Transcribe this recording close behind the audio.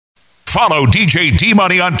Follow DJ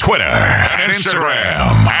D-Money on Twitter and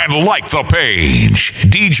Instagram. And like the page,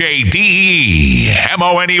 DJ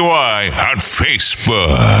D-E-M-O-N-E-Y on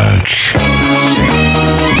Facebook.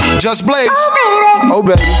 Just Blaze. Oh,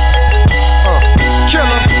 baby.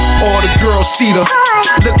 Killer. All the girls see the.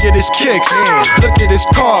 Look at his kicks. Look at his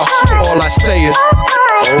car. All I say is,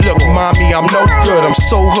 look, mommy, I'm no good. I'm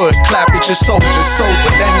so hood. Clap at your soldier,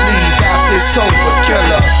 sober. Then leave after it's over.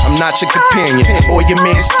 Killer. I'm not your companion or your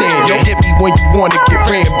man standing. Hit me when you wanna get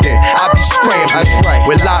rammed in. I be scrambling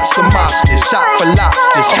with lots of mobsters. Shot for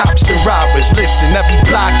lobsters. Cops and robbers. Listen, every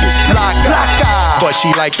block is block. But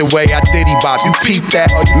she like the way I diddy bop. You peep that?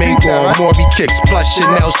 Mingo on Maury kicks plus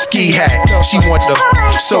Chanel ski hat. She want the,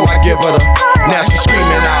 so I give her the. Now she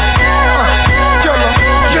screaming out.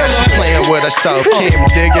 Yeah, she playing with herself. Can't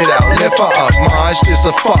dig it out. Lift her up. Mine's just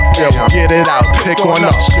a fuck. Yo, get it out. Pick one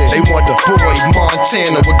up. They want the boy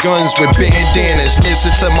Montana with guns with bandanas.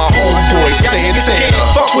 Listen to my homeboy Santana.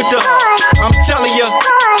 Fuck with the. I'm telling ya.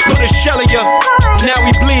 Put a shell in ya. Now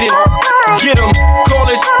we bleeding. Get him. Call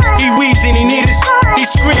us. He wheezing. He need us. He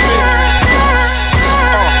screaming.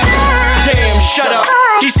 Damn, shut up.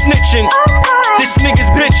 He's snitching. This nigga's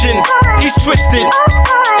bitching. He's twisted.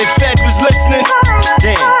 If Fed was listening,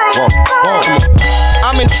 damn.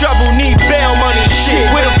 I'm in trouble, need bail money. Shit,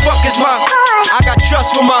 where the fuck is my? I got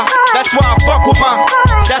trust for my. That's why I fuck with my.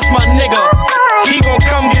 That's my nigga. He gon'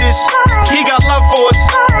 come get us. He got love for us.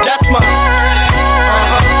 That's my.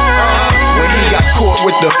 When he got caught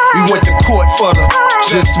with the, we went to court for the.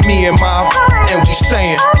 Just me and my, and we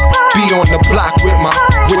saying, be on the block with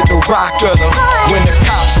the rock of the. When the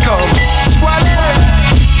cops come,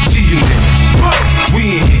 G unit,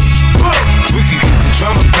 we in here. We can get the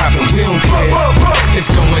drama poppin', we don't care. It's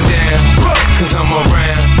going down, cause I'm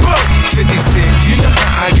around. 50 Cent, you know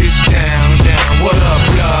how I get down. What up,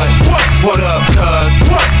 blood? What up, cuz?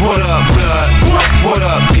 What up, blood? What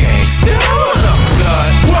up, gangsta? What up,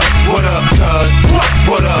 blood? What up, cuz?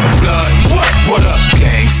 What up, blood? What up,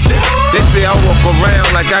 gangsta? They say I walk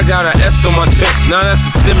around like I got an S on my chest. Now that's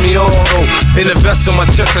a semi-auto. In the vest on my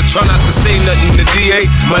chest, I try not to say nothing. The DA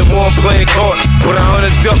might want playing court, but I hunt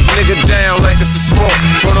a duck nigga down like it's a sport.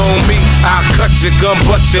 Front on me, I'll cut your gun,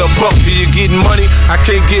 butt you a buck. Do you getting money? I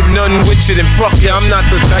can't get nothing with you, then fuck you. I'm not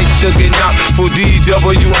the type to get knocked for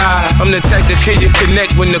DWI. I'm the type to kill you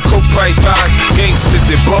connect when the coke price rise. Gangsters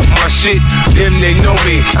that bump my shit, them they know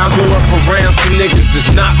me. I grew up around some niggas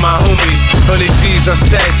that's not my homies. 100 G's, I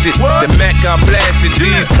stash it. The Mac, I blast it.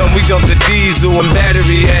 These come, we dump the diesel and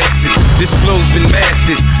battery acid. This flow's been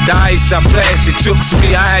mastered. The ice, I flash it. Jokes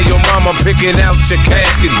me, I had your mama picking out your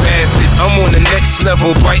casket, bastard. I'm on the next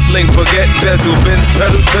level. Bright link, baguette, bezel, Benz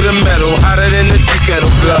pedal to the metal. Hotter than the tea kettle,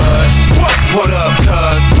 blood. What up,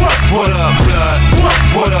 cuz? What up, blood?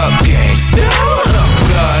 What up, gangsta? What up,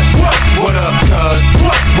 blood? What up, cuz?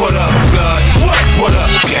 What up, blood? What up,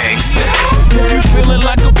 gangsta? If you feeling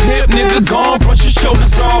like a pimp, nigga, go on, brush your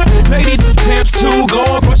shoulders off. Ladies is pimps too, go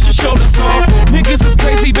on, brush your shoulders off. Niggas is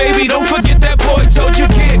crazy, baby, don't forget that boy told you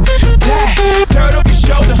get that dirt up your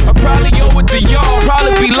shoulders. I probably owe it to y'all,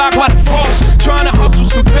 probably be locked by the force. Trying to hustle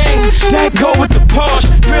some things, that go with the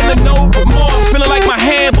Porsche. Feeling no remorse, feeling like my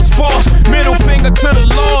hand was forced. Middle finger to the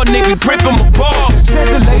law, nigga, gripping my balls.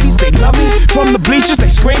 Said the ladies, they love me, from the bleachers, they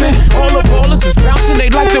screaming. All the ballers is bouncing, they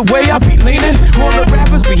like the way I be leaning. All the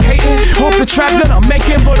rappers be hating, off the trap that I'm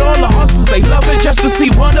making. But all the hustlers, they love it just to see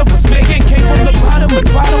one of us make it. Came from the bottom of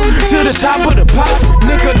the bottom to the top of the pops.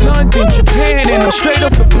 Nigga, London, Japan, and I'm straight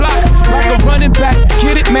off the block. Like a running back,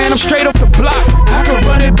 get it, man, I'm straight off the block. I can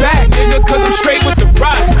run it back, nigga, cause I'm straight with the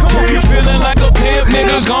rock. If you feeling like a pimp,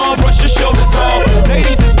 nigga, go on, brush your shoulders off.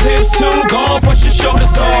 Ladies is pimps too, go on, brush your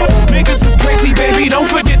shoulders off. Niggas is crazy, baby, don't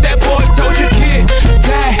forget that boy told you, kid.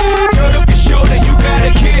 That dirt off your shoulder, you got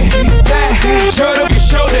a kid. That dirt off your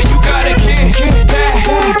shoulder, you got a kid.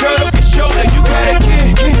 That dirt off your shoulder, you got a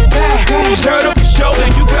kid. That dirt off your shoulder,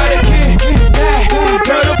 you got a kid. That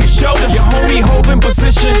dirt off your shoulder. Your homie holding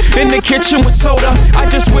position in the kitchen with soda. I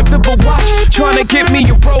just whipped up a watch, trying to get me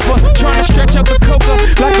a Rover, trying to stretch out the coca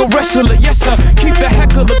like a wrestler. Yes sir, keep the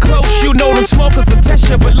heckler close. You know them smokers will test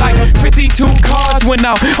you, but like 52 cards went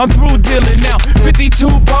out. I'm through dealing now.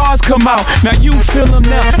 52 bars come out. Now you feel them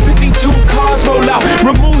now. 52 cars roll out.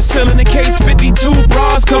 Remove ceiling in case 52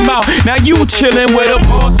 bras come out. Now you chillin' with a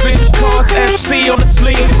boss bitch. Cards FC on the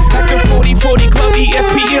sleeve. Like the 40-40 club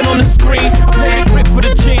ESPN on the screen. I play the grip for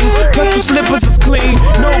the jeans. Plus the slippers is clean.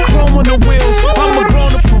 No chrome on the wheels. I'm a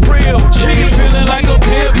grown up for real. G feeling like a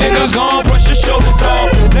pimp. Nigga, go on, brush your shoulders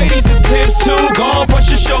off. Ladies is pimps too. Go on, brush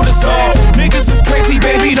your shoulders off. Niggas is crazy,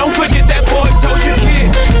 baby. Don't forget that boy told you,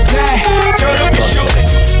 kid. That dirt off your shoulder.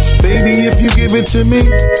 Baby, if you give it to me,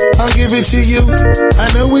 I'll give it to you. I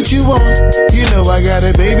know what you want. You know I got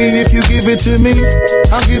it, baby. If you give it to me,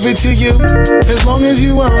 I'll give it to you. As long as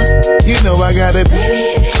you want, you know I got it.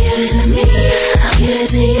 Baby, if you give it to me, I'll give it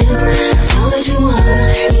to you. I know what you want.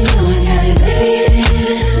 You know I got it, baby. If you give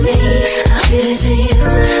it to me, I'll give it to you.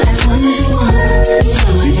 As long as you want, you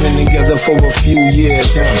know I We've got been it. together for a few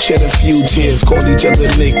years, shed a few tears, called each other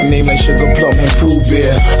nicknames like Sugar Plum and Pooh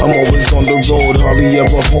Bear. I'm always on the road, hardly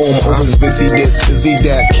ever home. Always busy this, busy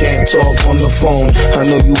that, can't talk on the phone. I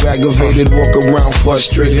know you aggravated, walk around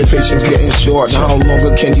frustrated, patience getting short. How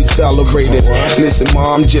longer can you tolerate it? Listen,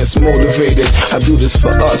 ma, I'm just motivated. I do this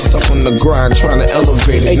for us, stuck on the grind, trying to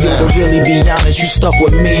elevate it. Hey, yo, to really be honest, you stuck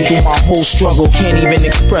with me through my whole struggle. Can't even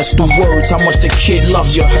express through words how much the kid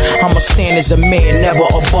loves you. I'ma stand as a man, never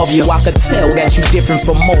above you. I could tell that you different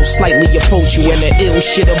from most, slightly approach you. And the ill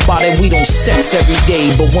shit about it, we don't sex every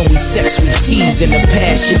day, but when we sex, we tease in a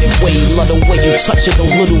passionate way. Love the way you touch it,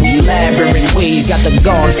 those little elaborate ways. Got the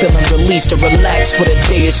guard feeling released to relax for the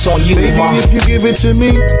day. It's on you, baby, ma. if you give it to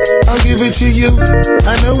me, I'll give it to you.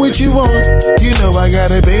 I know what you want. You know I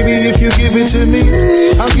got it, baby. If you give it to me,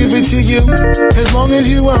 I'll give it to you. As long as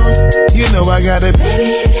you want, you know I got it.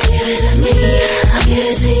 Baby, if you give it to me, I'll give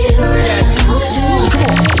it to you. I know what you want.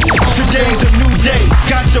 Today's a new day,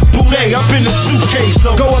 got the boulet up in the suitcase.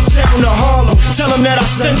 So go uptown to Harlem, tell them that I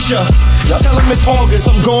sent ya. Tell them it's August,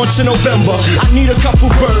 I'm going to November. I need a couple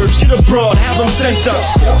birds, get a broad, have them sent up.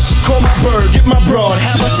 Call my bird, get my broad,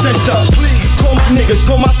 have her sent up. Please, call my niggas,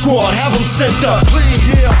 call my squad, have them sent up.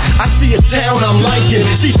 Please, yeah, I see a town I'm liking.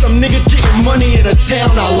 See some niggas getting money in a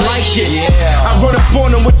town, I like it. I run up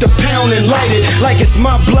on them with the pound and light it like it's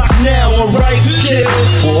my block now, alright, kid.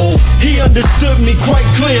 He understood me quite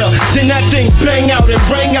clear. Then that thing bang out and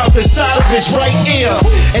rang out the side of his right ear.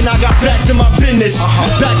 And I got back to my business,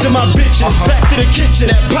 back to my bitches, back to the kitchen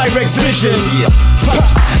at Pyrex Vision. Pop,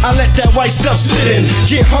 I let that white stuff sit in.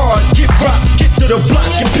 Get hard, get rock, get to the block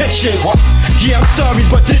and pitch it. Yeah, I'm sorry,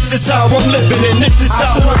 but this is how I'm living, and this is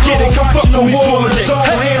how I get it. Come fuck the war with it.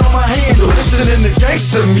 Hand on my handle, listening to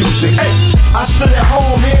gangster music. Hey, I stood at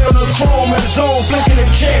home, hand on the chrome and zone, flicking the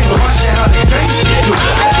candle, watching how the gangsters do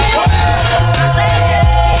it.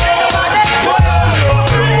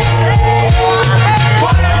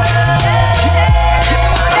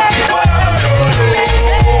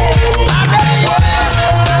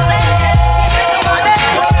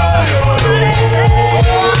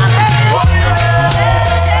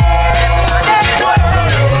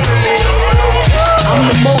 I'm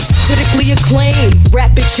the most critically acclaimed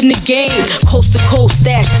rap bitch in the game. Coast to coast,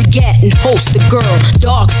 stash the gat and host the girl.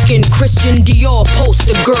 Dark skin, Christian Dior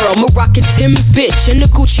poster girl. Moroccan Tim's bitch and the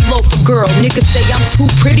Gucci loafer girl. Niggas say I'm too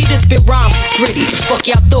pretty to spit rhymes gritty. The fuck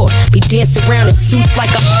y'all thought? Be dancing around in suits like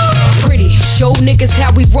I'm pretty. Show niggas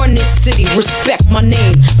how we run this city. Respect my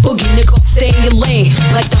name. Boogie nigga, stay in your lane.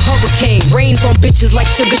 Like the hurricane. Rains on bitches like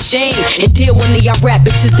Sugar Shane. And deal one of y'all rap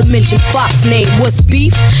bitches to mention Fox name. What's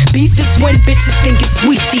beef? Beef is when bitches think it's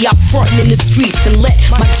sweet. See, I'm frontin' in the streets and let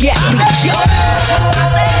my gat leak. Yo.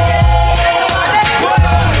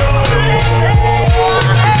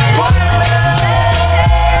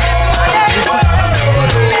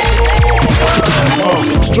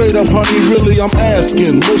 Straight up, honey, really, I'm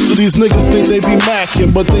asking. Most of these niggas think they be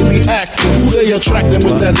macking, but they be acting. Who they attracting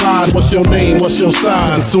with that line? What's your name? What's your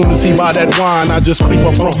sign? Soon as he buy that wine, I just creep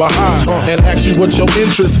up from behind and ask you what your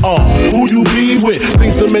interests are. Who you be with?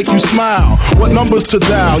 Things to make you smile. What numbers to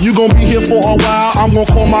dial? You gon' be here for a while? I'm gon'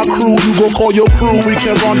 call my crew. You gon' call your crew. We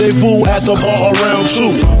can rendezvous at the bar around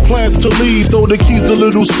 2. Plans to leave, throw the keys to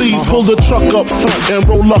little C's. Pull the truck up front and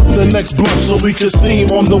roll up the next blunt so we can steam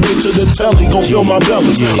on the way to the telly. Gon' fill my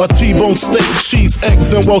belly. A T-bone steak, cheese,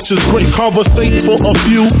 eggs, and Welch's grape. Conversate for a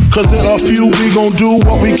few, cause in a few we gon' do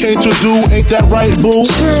what we came to do. Ain't that right, boo?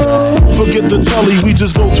 Forget the telly, we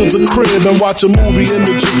just go to the crib and watch a movie in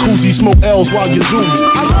the jacuzzi. Smoke L's while you do me.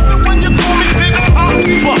 I love it when you call me Big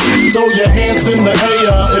Papa. Throw your hands in the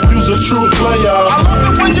air if you's a true player. I love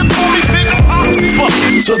it when you call me Big Papa.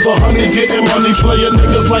 To the honeys getting money, playing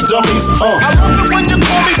niggas like dummies. I love it when you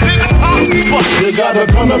call me Big Papa. You got a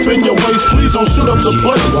gun up in your waist, please don't shoot up the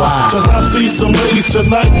place. Cause I see some ladies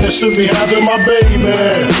tonight that should be having my baby.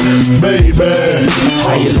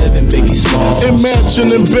 How you living, Biggie Small? In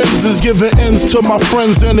mansion and Benzes, giving ends to my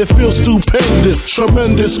friends and it feels stupendous.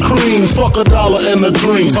 Tremendous cream, fuck $1 and a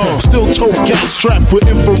dream. Still tote gas strapped with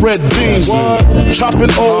infrared beams.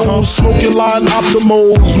 Chopping O's, smoking line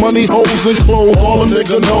optimals, money holes and clothes. All a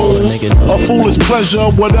nigga good hoes, a foolish pleasure,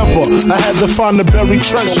 whatever. I had to find the buried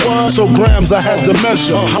treasure, so grams I had to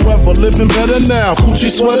measure. However, living better now, coochie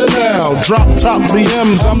sweater now. Drop top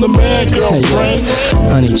BMs, I'm the man, girlfriend.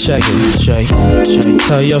 Honey, check it.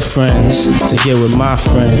 Tell your friends to get with my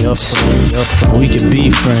friends. We could be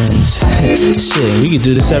friends. Shit, we could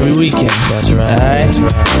do this every weekend. That's right.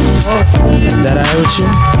 Is that alright with you?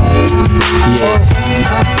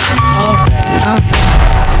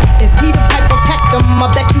 If Peter Piper pecked him, I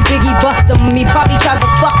bet you Biggie bust him. He probably tried to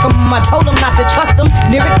fuck him. I told him not to trust him.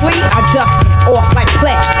 Lyrically, I dust him off like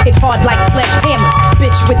flesh. Hit hard like sledgehammers.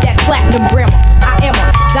 Bitch with that platinum grammar. I am a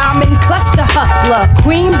diamond cluster hustler.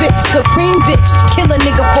 Queen bitch, supreme bitch. Kill a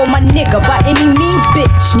nigga for my nigga by any means,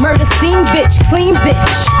 bitch. Murder scene bitch, clean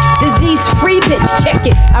bitch. Disease free bitch, check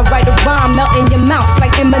it. I write a rhyme, melt in your mouth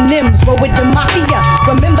like M&M's. Roll with the mafia.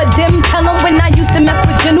 Remember them? Tell them when I used to mess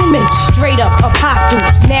with gentlemen. Straight up apostles.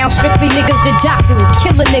 Now strictly niggas that jostle.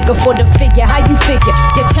 Kill a nigga for the figure. How you figure?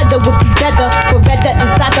 Your cheddar would be better. Beretta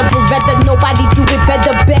inside the Beretta. Nobody do it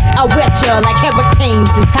better. Bet I wet ya like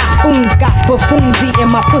hurricanes and typhoons. Got buffoons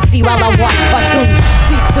eating my pussy while I watch cartoons.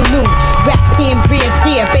 Sleep till noon. Rap pan beers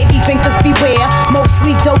here. Baby drinkers beware.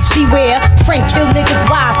 Mostly dope she wear. Frank kill niggas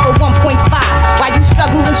wise for 1.5. While you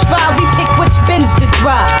struggle and strive, we pick which bins to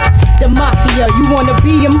drive. The mafia, you wanna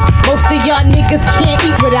be him? Most of y'all niggas can't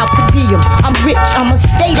eat without per diem. I'm rich, I'ma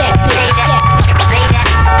stay that bitch.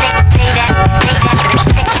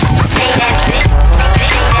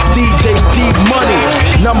 DJ D Money,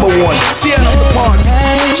 #1. Tear up the party.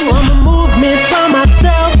 I'm a movement by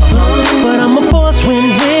myself, but I'm a force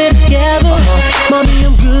when we're together. Mommy,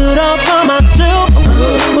 I'm good all by myself,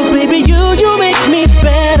 but baby, you make me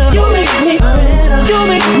better. You make me better. You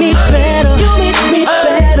make me better. You make me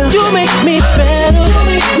better. You make me better. You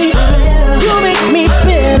make me better. You make me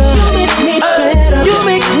better. You make me better. You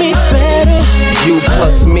make me better. You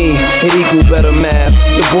plus me, it equal better math.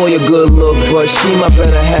 Your boy a good look, but she my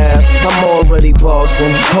better half. I'm already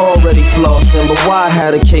bossing, already flossing, but why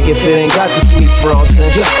had a cake if it ain't got the sweet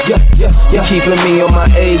frosting? You're keeping me on my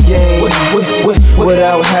A game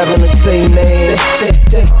without having to say name.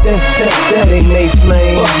 They may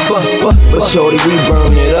flame, but shorty we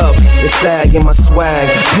burn it up. The sag in my swag,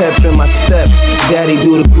 pep in my step. Daddy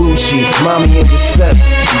do the Gucci, mommy in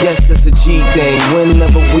Giuseppe's. Yes, it's a G thing.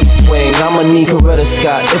 Whenever we swing, I'ma need Coretta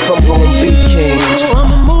Scott if I'm gonna be king.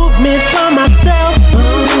 I'm a movement by myself,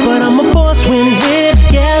 but I'm a force when we're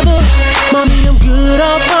together. Mommy, I'm good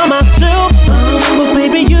all by myself, but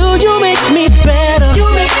baby, you make me better. You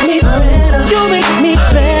make me better. You make me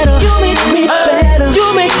better. You make me better.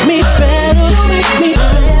 You make me better. You make me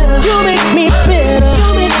better. You make me better.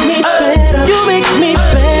 You make me better. You make me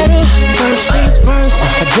better. First things first,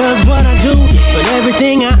 I does what I do, but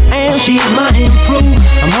everything I am, she's my improve.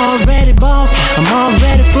 I'm already boss, I'm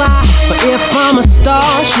already fly, but if I'm a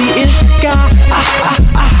star, she is the sky.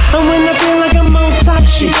 And when I feel like I'm on top,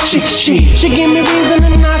 she give me reason to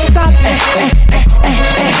not stop.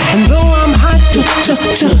 And though I'm hot,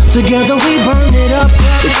 together we burn it up.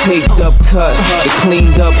 The taped up cut, the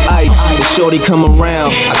cleaned up ice. When shorty come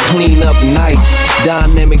around, I clean up nice.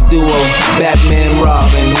 Dynamic duo, Batman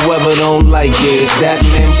Robin. Whoever don't like it, it's that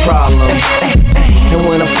man problem. And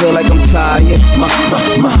when I feel like I'm tired,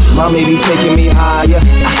 my baby taking me higher.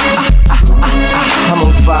 I'm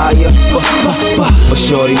on fire, but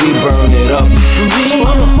shorty we burn it up.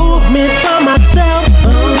 I'm a movement by myself,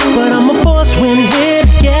 but I'm a force when we're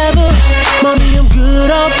together. Mommy, I'm good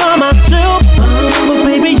all by myself, but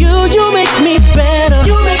baby, you make me better.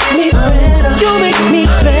 You make me better. You make me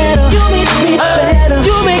better. You make me better.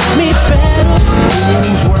 You make me better.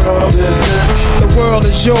 Whose world is this? The world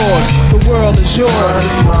is yours. The world is yours.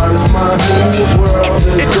 It's mine. It's mine. Whose world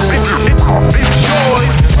is this? It's yours.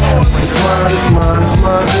 It's mine. It's mine. It's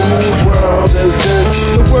mine. Whose world is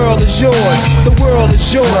this? The world is yours. The world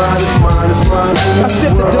is yours. It's mine. It's mine. I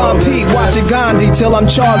sip the Don Pete, watching Gandhi till I'm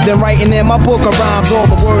charged and writing in my book of rhymes. All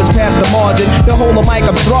the words past the margin. The whole of mic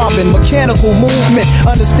I'm throbbing. Mechanical movement.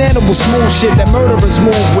 Understandable smooth shit that murderers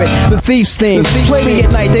move with. The thief's theme. Play me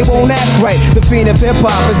at night, they won't act right. The fiend of hip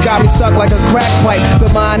hop has got me stuck like a crack pipe. The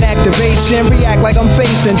mind activation. React like I'm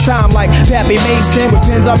facing time like Pappy Mason. With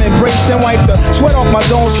pins I'm embracing. Wipe the sweat off my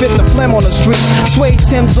dome. Spit the phlegm on the streets. Suede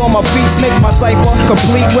Timbs on my feet. Makes my cipher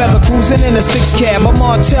complete. Weather cruising in a 6 cab. A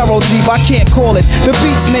Montero Jeep. I can't can't call it. The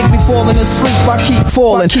beats make me falling asleep, I keep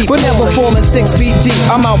falling, but never falling 6 feet deep.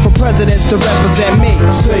 I'm out for presidents to represent me.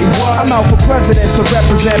 Say what? I'm out for presidents to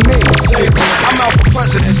represent me. Say what? I'm out for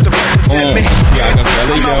presidents to represent me.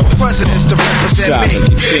 I'm out for presidents to represent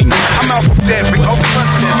me. I'm out for every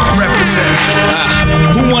presidents to represent me.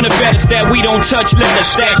 Who wanna bet us that we don't touch leather,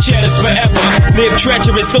 stack cheddars forever, live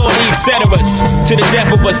treacherous, all the etceteras. To the death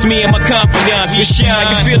of us, me and my confidants, we shine.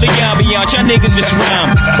 You feel the ambiance, y'all niggas just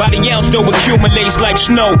rhyme. By the ounce though accumulates like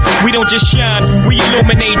snow. We don't just shine, we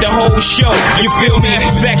illuminate the whole show. You feel me?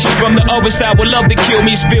 Factions from the other side would love to kill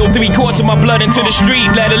me. Spill 3/4 of my blood into the street,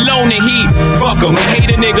 let alone the heat. Fuck 'em, and hate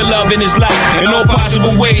a nigga loving his life. In all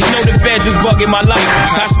possible ways, know the feds is bugging my life.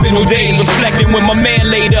 Hospital days, reflecting when my man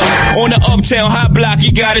laid up. On the uptown high block,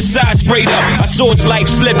 he got his side sprayed up. I saw his life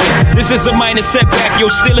slipping. This is a minor setback, yo,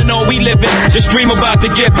 still in all we living. Just dream about the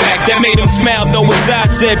get back. That made him smile, though his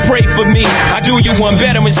eyes said, pray for me. I do you one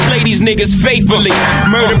better and slay these niggas faithfully.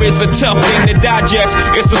 Murder is a tough thing to digest.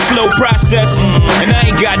 It's a slow process, and I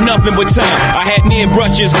ain't got nothing but time. I had near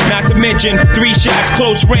brushes, not to mention 3 shots,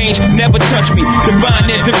 close range, never touch me. Divine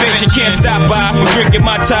intervention, can't stop by. I'm drinking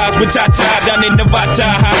my ties with Tata down in Nevada.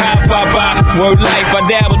 Ha ha, bye bye. Word life, I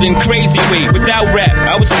dabbled in crazy way. Without rap,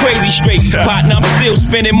 I was crazy straight. Partner, I'm still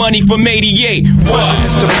spending money from 88.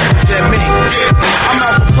 Presidents to represent me. I'm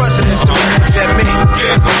out for presidents to represent me.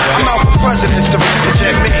 I'm out for presidents to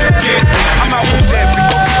represent me. I'm out for every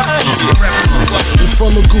in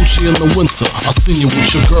front of Gucci in the winter, I seen you with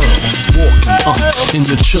your girls walking in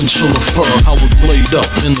your chinchilla fur. I was laid up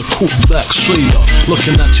in the coupe back shader,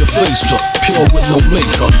 looking at your face just pure with no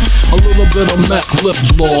makeup. A little bit of MAC lip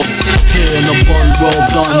gloss, hair in a bun well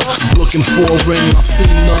done. Looking for a ring, I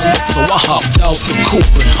seen none, so I hopped out the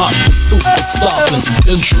coupe in hot pursuit of stopping.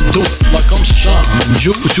 Introduced like I'm shining,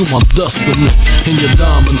 you my destiny. In your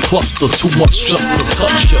diamond cluster, too much just to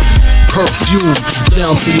touch ya. Perfume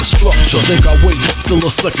down to your structure. Think I wait till the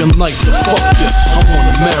second night to fuck ya. I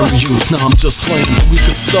wanna marry you, now I'm just playing. We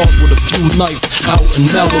could start with a few nights out in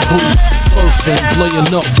Malibu, surfing,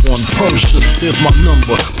 laying up on Persians. Here's my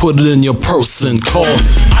number, put it in your purse and call me.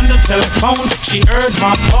 On the telephone, she heard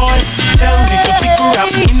my voice. Tell me to pick her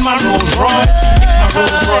up in my Rolls Royce. If my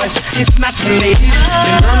Rolls Royce is not for ladies,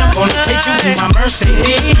 then girl, I'm gonna take you in my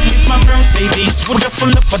Mercedes. If my Mercedes would have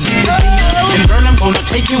full up of the disease, then girl, I'm gonna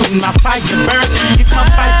take you in my Firebird. If my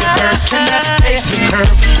Firebird cannot take the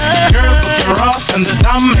curve, girl, put your ass on the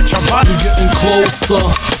dumb at your butt. We're getting closer,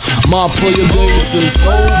 my player days is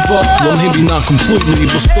over. Well, maybe not completely,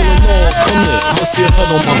 but still in all, come here, let's see your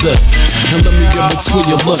head on my bed. And let me get between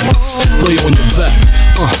your legs, lay on your back,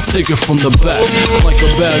 take it from the back, like a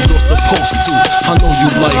bad girl supposed to. I know you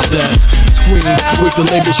like that. Scream, wake the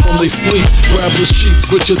neighbors from they sleep. Grab the sheets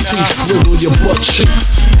with your teeth, wiggle your butt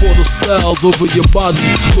cheeks. Pour the styles over your body,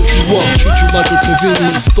 lift you up, treat you like a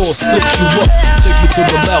convenience store, stick you up, take you to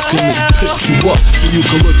the balcony, pick you up so you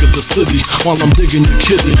can look at the city while I'm digging your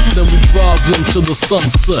kitty. Then we drive into the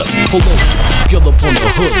sunset. Pull up, get up on the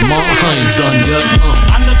hood, ma, I ain't done yet.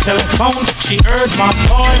 On the telephone, she heard my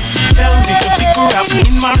voice. Tell me to pick her up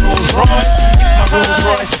in my Rolls Royce. If my Rolls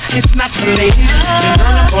Royce is not for ladies, then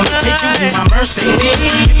girl, I'm gonna take you in my Mercedes.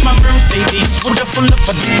 If my Mercedes would have full up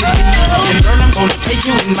of the disease, then girl, I'm gonna take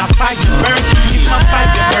you in my Firebird. If my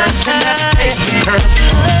Firebird cannot take the curve,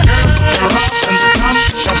 girl, put your ass on the dump.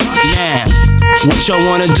 Now, what y'all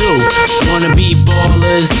wanna do? Wanna be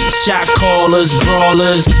ballers, shot callers,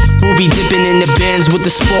 brawlers, who be dipping in the bins with the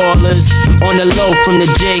spoilers. On the low from the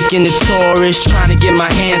Jake and the Taurus, trying to get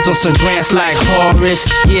my hands on some grants like Horace.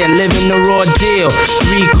 Yeah, living the raw deal,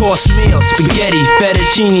 3-course meal, spaghetti,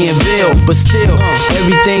 fettuccine and veal. But still,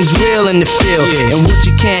 everything's real in the field. And what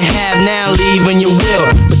you can't have now, leave when you will.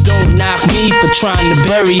 But don't knock me for trying to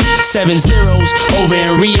bury 7 zeros over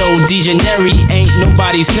in Rio de Janeiro. Ain't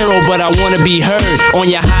nobody's hero, but I wanna be heard on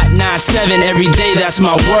your hot 9-7 every day, that's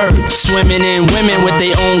my word. Swimming in women with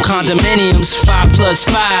their own condominiums,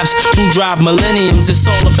 5+5s who drive millenniums. It's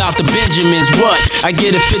all about the Benjamins. What? I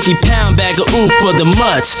get a 50-pound bag of oof for the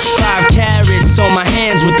mutts, 5 carats on my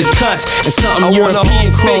hands with the cuts, and something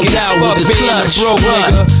European chromed out with the clutch. Broke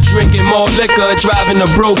nigga, drinking more liquor, driving a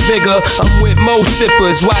broke bigger. I'm with most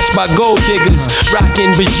sippers, watched by gold diggers,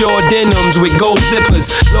 rocking Bajor denims with gold zippers.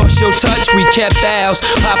 Lost your touch, we kept ours,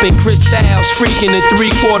 popping crystals, freaking the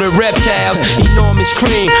 3/4 reptiles. Enormous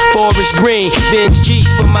cream, forest green, binge G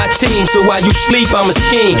for my team. So while you sleep, I'm a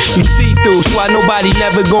scheme. You see through, so why nobody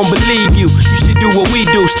never gon' believe you. You should do what we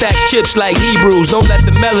do, stack chips like Hebrews. Don't let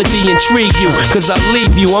the melody intrigue you, cause I'll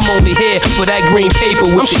leave you. I'm only here for that green paper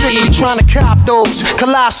with I'm the strictly eagle. trying to cop those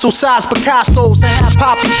colossal Colossal-sized Picassos and have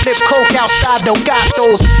Poppy flip coke outside Del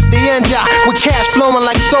Gatos. The end with cash flowing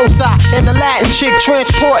like Sosa, and the Latin chick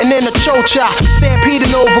transporting in a chocha. Stampeding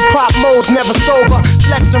over pop modes, never sober.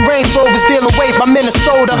 Flexing Range Rovers, dealing weight by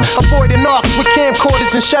Minnesota. Avoiding arcs with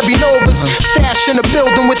camcorders and Chevy Novas. Stash in the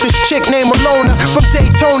building with this chick named Alona from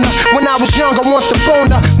Daytona. When I was young, I want the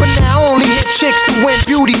boner, but now I only hit chicks who win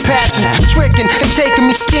beauty pageants. Tricking and taking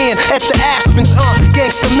me skiing at the Aspens.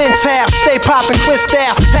 Gangsta mental, stay popping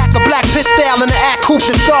crystal. Pack a black pistol in the act coupe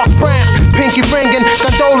that's dark brown. Pinky ringing,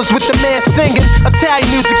 gondolas with the man singing. Italian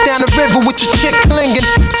music down the river with your chick clinging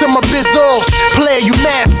to my bizzles. Player, you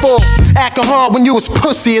mad fools. Acting hard when you was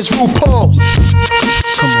pussy as RuPaul's.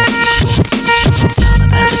 Come on. It's all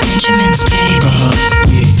about the Benjamins, baby.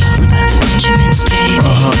 Yeah. It's all about the Benjamins, baby.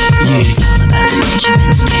 Yeah. It's all about the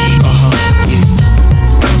Benjamins, baby. Yeah. It's all about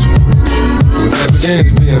the Benjamins, baby. When that game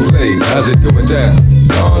is being played, how's it going down?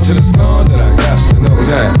 It's on till it's gone, that I got to know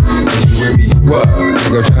now. If you with me, you what?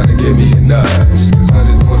 Nigga trying to give me a nut. Just cause I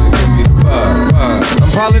just wanna give me the vibe.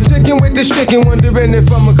 I'm politicking with this chicken, wondering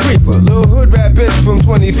if I'm a creeper. Little hood rat bitch from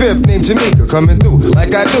 25th named Jamaica, coming through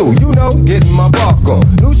like I do, you know, getting my bark on.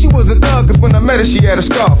 Knew she was a thug, cause when I met her, she had a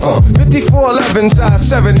scarf on. 54'11", size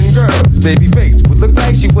 7 in girls. Baby face would look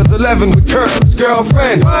like she was 11 with curls.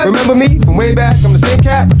 Girlfriend, remember me from way back? I'm the same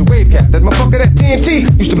cat with the wave cap. That motherfucker that TNT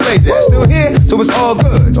used to play that. Still here, so it's all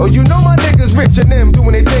good. Oh, you know my niggas rich and them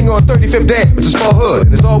doing their thing on 35th Dam. It's a small hood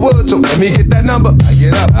and it's all wood, so let me get that number. I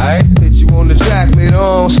get up, alright? Hit you on the track later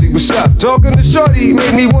on, see what's up. Talking to shorty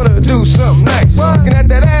made me wanna do something nice. Looking at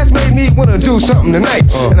that ass made me wanna do something tonight.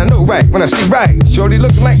 And I know right when I see right. Shorty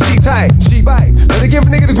looking like she tight, she bite. Let her give a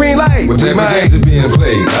nigga the green light. What type of games are being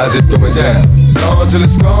played? How's it going down? It's on till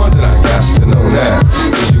it's gone, then I got to know now.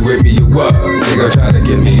 Is you with me, you what? Nigga trying to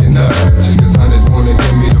give me a nut. Just cause I just wanna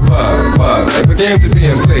give me the vibe. What type of games are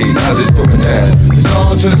being played? How's it going down? It's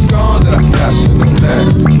on till it's gone, then I got to know now.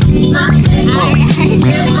 Check it out.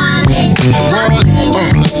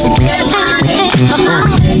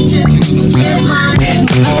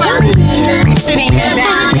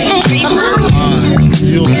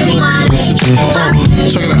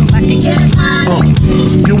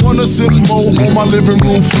 You wanna sip more on my living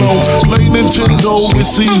room floor? Play Nintendo with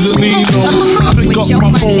Seasonino. Pick up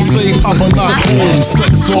my phone, say Papa not home.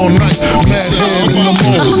 Sex all night, mad hand in the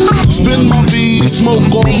moon. Spin my V,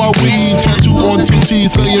 smoke all my weed. Tattoo on TT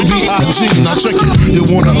saying B.I.G. Now check it. You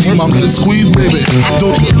wanna be my man squeeze, baby?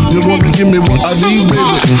 Don't you? You wanna give me what I need,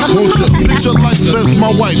 baby? Won't you? Picture life as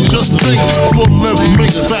my wife. Just think, full length,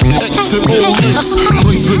 make fat X and all links.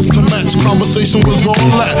 Bracelets to match, conversation was all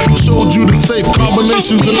that. Showed you the safe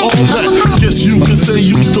combinations and all that. Guess you can say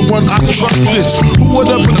you's the one I trusted. Who would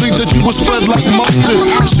ever think that you would spread like mustard?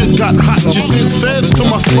 Shit got hot, you sent feds to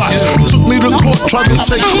my spot. Took me to court, tried to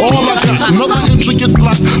take all I got. Another intricate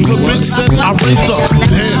block, the bitch said I raped her.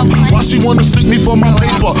 Damn, why she wanna stick me for my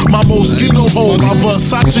paper? My Moschino hole, my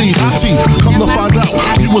Versace hottie. Come to find out,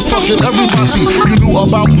 you was fucking everybody. You knew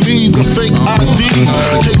about me, the fake ID.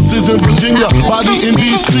 Cases in Virginia, body in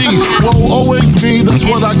DC. Won't always be, that's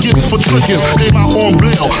what I get for tricking. Came out on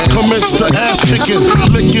bail, commenced to ass kicking.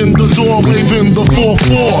 Licking the door, waving the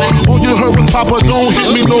 4-4. All you heard was Papa, don't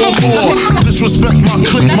hit me no more. Disrespect my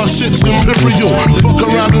clique, my shit's imperial. Fuck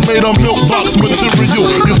around and made a milk box material.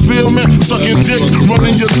 You feel me? Sucking dick,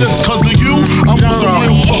 running your lips cause of you. I'm on some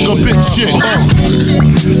real fuck a bitch shit. I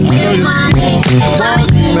know you're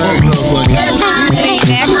mad girls like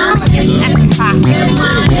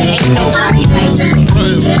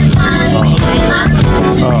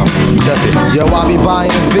Yo, I be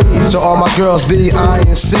buying V's, so all my girls be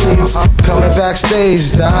eyeing C's. Coming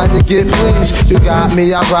backstage, dying to get pleased. You got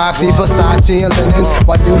me, I rock the Versace and linen.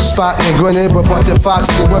 While you spotting and grinning with a bunch of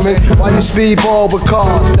foxy women. While you speedball with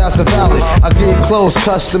cars, that's a valid. I get clothes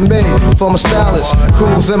custom made from a stylist.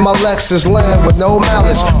 Cruise in my Lexus land with no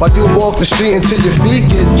malice. While you walk the street until your feet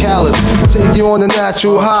get callous. Take you on the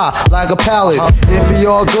natural high like a pallet. It be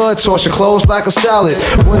all good, toss your clothes like a salad.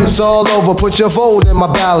 When it's all over, put your vote in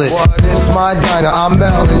my ballot. This my diner, I'm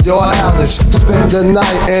Mel and you're Alice. Spend the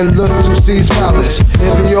night and look to Steve's palace.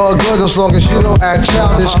 It be all good as long as you don't act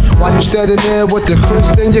childish. While you standing there with the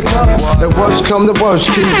crisp in your cup. The worst come to worst,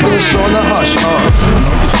 keep this on the hush.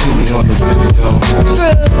 know you see me on the video.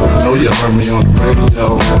 Know you you heard me on the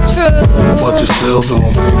radio, but you still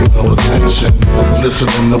don't pay no attention.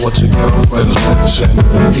 Listening to what your girlfriends mention.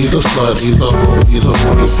 He's a slut, he's a hoe, he's a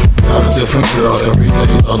freak. Got a different girl every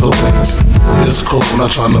day of the week. It's cool,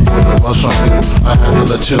 not trying to put a rush on you. I had to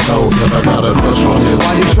let you know that I got a rush on you.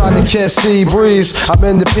 While you trying to catch Steve Breeze, I'm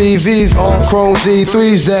in the PVs, on chrome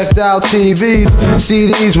D3s, decked out TVs,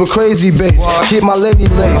 CDs with crazy bass. Keep my lady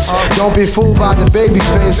lace. Don't be fooled by the baby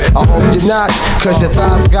face. I hope you're not, cause your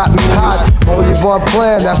thighs got me hot. Only one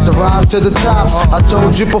plan, that's the rise to the top. I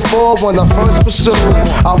told you before when I first pursued,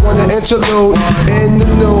 I want an interlude in the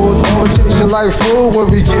nude. Orientation like food when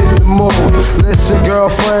we get in the mood. Listen,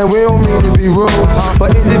 girlfriend, we don't mean to be rude,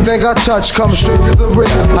 but anything I touch comes straight to the rear.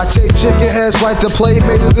 I take chicken heads right to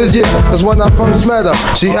Playmate of the year. Cause when I first met her,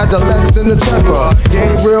 she had the legs and the temper.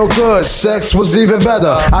 Game real good, sex was even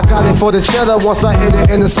better. I got it for the cheddar once I hit it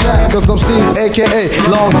in the snack. Cause I'm seen AKA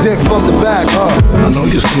long dick from the back. I know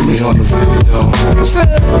you see me on the video.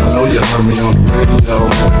 I know you heard me on the radio,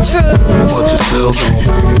 but you still don't pay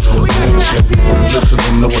no attention.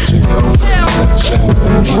 Listening to what your girlfriend mention.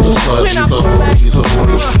 He's a slut, he's a hoe, he's a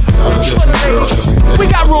freak. Got a different girl every day. We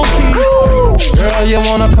got room keys. Girl, you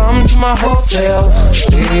wanna come to my hotel?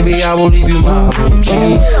 Baby, I will leave you my room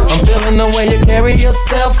key. I'm feeling the way you carry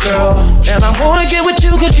yourself, girl, and I wanna get with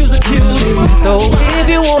you cause you're a cutie. So if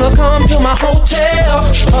you wanna come to my hotel,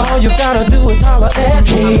 all you gotta do is holler at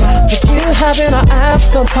me. Cause we're having an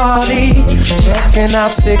after party, checking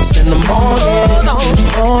out 6 in the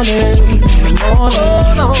morning.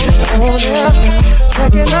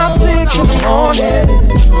 Checking out 6 in the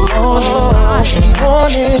morning.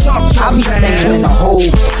 I be staying in a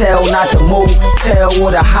hotel, not the motel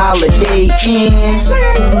where the Holiday Inn.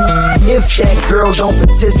 If that girl don't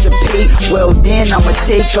participate, well then I'ma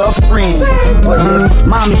take a friend. But if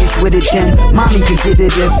mommy is with it, then mommy could get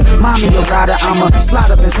it. If mommy a rider, I'ma slide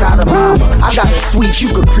up inside of mama. I got the sweet you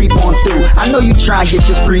could creep on through. I know you try and get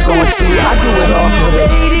your freak on too. I do it all for that.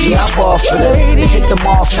 Yeah, I ball for that. Hit them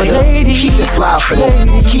all for that. Keep it fly for that.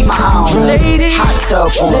 Keep my eye on that. Hot tub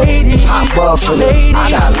on that. Hot bub for that. I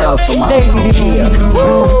got love for my yeah.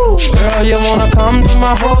 Girl, you wanna come to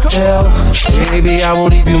my hotel? Baby, I will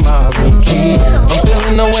leave you my room key. I'm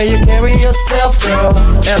feeling the way you carry yourself, girl,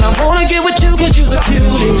 and I wanna get with you cause you're a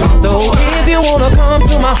cutie. So if you wanna come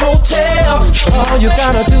to my hotel, all you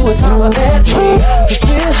gotta do is holler at me. Cause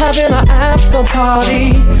we're having an after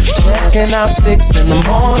party, checking out 6 in the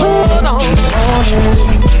morning.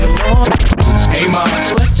 Hey mom,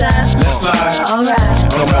 What's up? let's slide.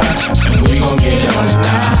 Alright. Alright, we gon' get it on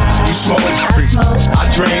tonight. You smoke, I smoke. I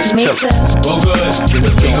drink, Me too. well good,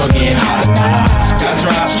 we gon' get hot. Got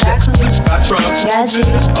drops, got trucks, Got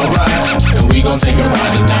G's. alright, and we gon' take a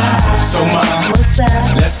ride tonight. So mom, What's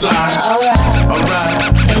up? let's slide.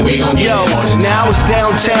 Alright, and we gon' get Yo, it on tonight. now it's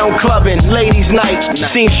downtown clubbing, ladies' night.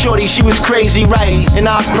 Seen shorty, she was crazy, right? And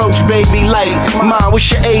I approached baby light. Mom, what's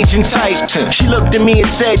your age and type? She looked at me and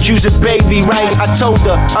said, you's a baby, right? I told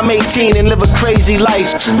her I'm 18 and live a crazy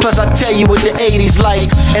life. Plus I tell you what the 80s like,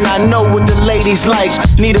 and I know what the ladies like.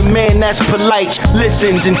 Need a man that's polite,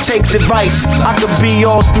 listens and takes advice. I could be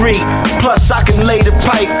all three, plus I can lay the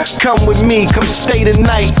pipe. Come with me, come stay the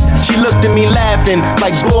night. She looked at me laughing,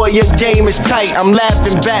 like boy your game is tight. I'm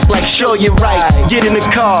laughing back like sure you're right. Get in the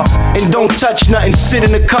car and don't touch nothing, sit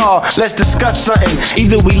in the car, let's discuss something.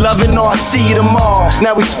 Either we loving or I see you tomorrow.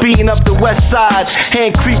 Now we speeding up the west side,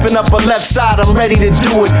 hand creeping up her left side. I'm ready to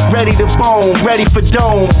do it, ready to bone, ready for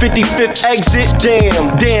dome. 55th exit,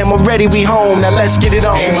 damn, already we home. Now let's get it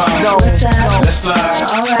on. Hey mom, What's up? let's slide.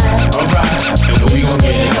 Alright. Alright, and we gon'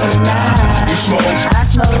 get it on tonight. You smoke, I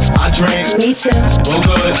smoke. I drink, Me too. well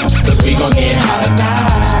good, cause we gon' get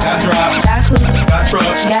hot. Got drops, Got cookies. got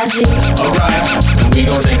trucks, Got G's. alright, and we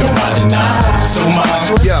gon' take a ride tonight. So mom,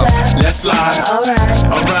 What's up? let's slide. Alright.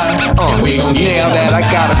 And we gon' get Now it that on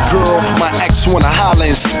I got a tonight. girl, my ex wanna holler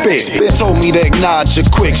and spit. Told me to acknowledge her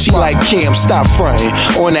quick. She like, Kim, stop fronting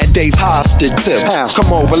on that Dave Hosted tip.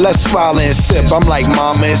 Come over, let's swallow and sip. I'm like,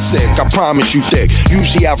 mama is sick, I promise you dick.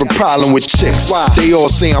 Usually I have a problem with chicks. They all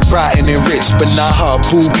say I'm rotten and rich, but not her,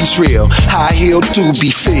 boobies real. High heel do be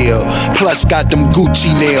feel. Plus got them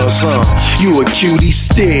Gucci nails, You a cutie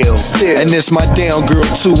still. And this my down girl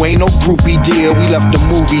too, ain't no groupie deal. We left the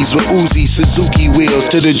movies with Uzi, Suzuki wheels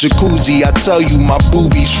to the jacuzzi. I tell you, my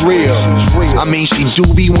boobies real. I mean, she do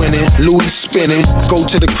be winning, Louis spinning. Go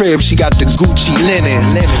to the crib, she got the Gucci linen.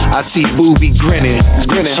 I see Booby grinning.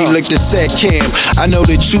 She looked and said, Cam, I know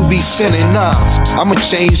that you be sinning. Nah, I'm a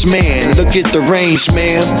changed man. Look at the range,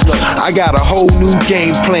 man. I got a whole new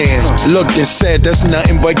game plan. Looked and said, that's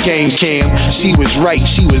nothing but game cam. She was right,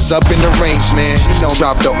 she was up in the range, man.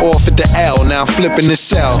 Dropped her off at the L, now I'm flipping the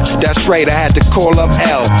cell. That's right, I had to call up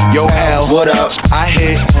L. Yo, L, what up? I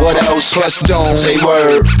hit, what else? Plus don't say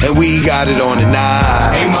word, and we got it on the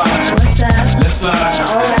night. Hey, ma, what's up? Let's slide.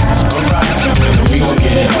 Alright, we gon'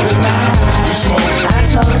 get it on the night. You smoke, I drink.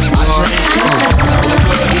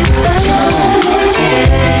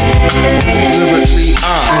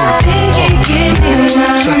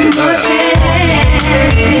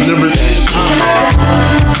 Lyrically,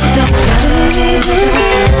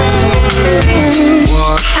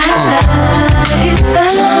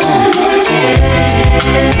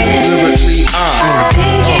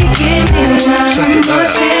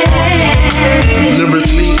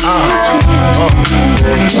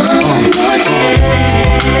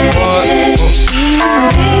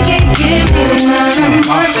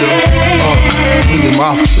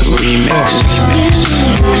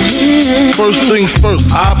 First things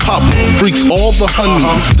first, I pop freaks, all the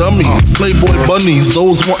honeys, dummies, playboy bunnies,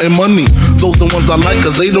 those wanting money. Those the ones I like,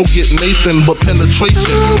 cause they don't get Nathan but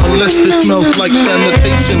penetration. Unless it smells like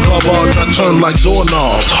sanitation. Garbage, I turn like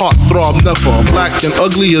doorknobs. Heart throb never, black and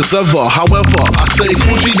ugly as ever. However, I stay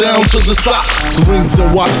Gucci down to the socks. Rings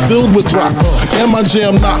and watch filled with rocks. And my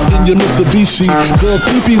jam knocked in your Mitsubishi. Girls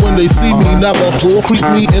creepy when they see me, never whore creep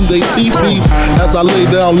me in they teepee. As I lay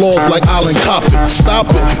down laws like Island Coppet. Stop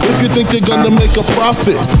it, if you think you're gonna make a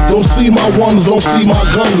profit. Don't see my ones, don't see my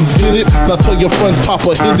guns, get it? Now tell your friends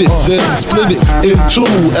Papa hit it, then split it in two.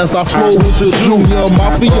 As I flow with the Junior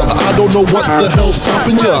Mafia, I don't know what the hell's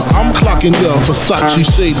stopping ya. I'm clocking ya, Versace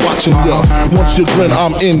shade watching ya. Once you grin,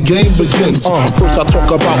 I'm in, game begin. First I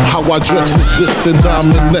talk about how I dress is this, and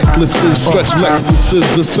diamond necklaces, stretch Lexuses.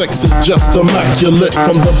 The sex is just immaculate.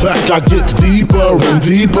 From the back I get deeper and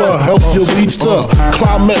deeper, help you reach the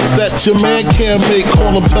climax that your man can't make.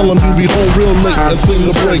 Call him, tell him you be home real late and sing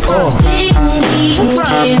the break. I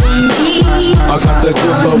got that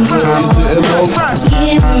good love, girl, you didn't know.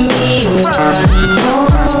 Give me one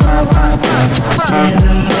more chance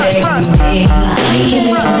and make me. Give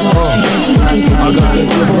me one more chance. I got that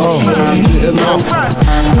good love, girl, you didn't know.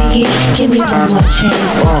 Give me one more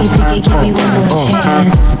chance. Give me one more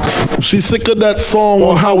chance. She's sick of that song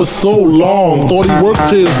on how it's so long. Thought he worked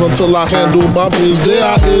his until I handled my biz. There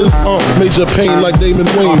I is, major pain like Damon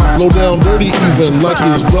Wayne. Low down dirty even like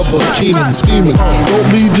his brother Keenan scheming. Don't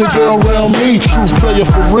leave your girl around me, true player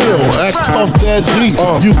for real. Ask Puff Dad G.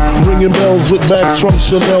 You ringing bells with bags from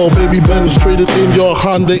Chanel. Baby Benz traded in your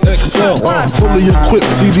Hyundai XL. Fully equipped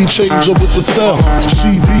CD changer with the cell.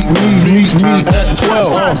 She beat me, meet me at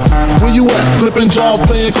 12. Where you at? Flipping job,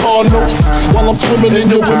 playing car notes while I'm swimming in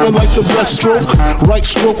your women like the breaststroke. Right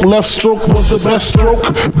stroke, left stroke was the best stroke.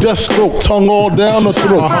 Death stroke, tongue all down the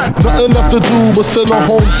throat. Nothing left to do but send her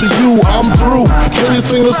home to you. I'm through. Can you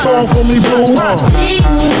sing a song for me, boo? I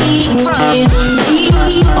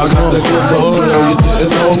got that good love, girl, you didn't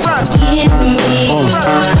know.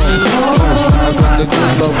 I got that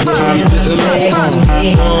good love, girl, you didn't know. I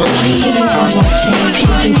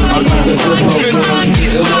got that good love, girl, you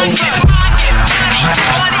didn't know.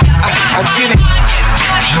 I get it.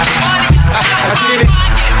 I get it.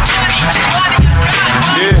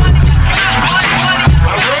 Yeah.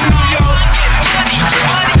 I run New York.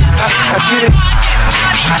 I get it.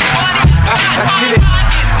 I get it.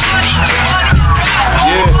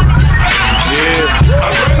 Yeah. Yeah.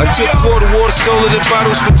 I took quarter water, stole it in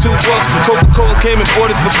bottles for $2. The Coca-Cola came and bought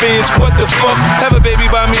it for beans. What the fuck? Have a baby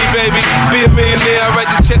by me, baby. Be a millionaire. I write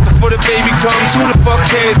the check before the baby comes. Who the fuck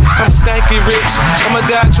cares? I'm stanky rich. I'ma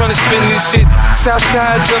die trying to spend this shit.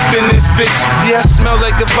 Southside's up in this bitch. Yeah, I smell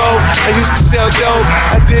like the Vogue. I used to sell dope.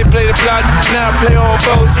 I did play the block. Now I play on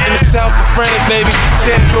boats in the south of France, baby.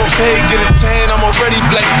 Sandro Pay, get a tan. I'm already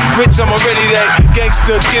black. Rich, I'm already that.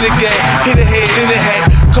 Gangster, get a gang. Hit a head, in the hat.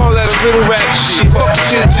 Call that a riddle rap. Shit, fuck the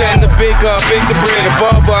chit chat in the bake the bread. The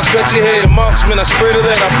barber, I cut your head. The marksman, I spread it.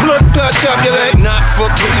 I blood clot, chop your leg. Not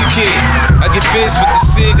fuck with the kid. I get biz with the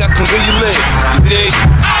cig. I can really live. You dig?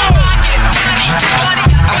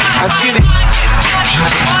 I get it.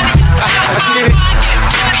 I get it.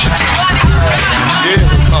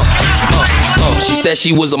 She said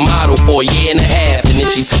she was a model for a year and a half, and then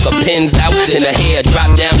she took her pins out, then her hair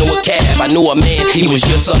dropped down to a calf. I knew a man, he was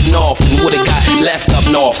just up north, and would've got left up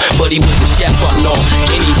north, but he was the chef up north.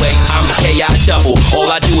 Anyway, I'm K.I. double. All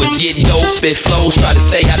I do is get dough, spit flows, try to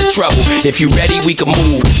stay out of trouble. If you ready, we can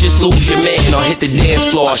move. Just lose your man or hit the dance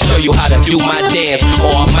floor. I'll show you how to do my dance, or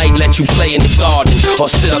I might let you play in the garden, or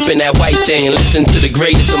sit up in that white thing and listen to the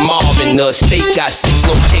greatest of Marvin. The estate got 6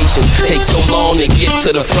 locations. Takes so long to get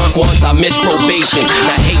to the front once I miss probation. And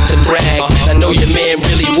I hate to brag, I know your man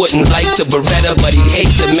really wouldn't like the Beretta, but he'd hate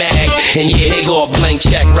the mag. And yeah, here go a blank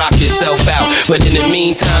check, rock yourself out. But in the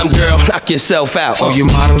meantime, girl, knock yourself out. Oh, you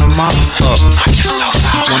modeling, mama? Knock yourself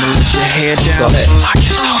out. Wanna let your hair down? Go ahead. Knock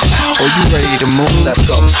yourself out. Oh, you ready to move? Let's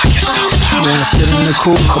go. Knock yourself out. You wanna sit in the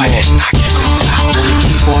cool? Come on. Knock yourself out. Wanna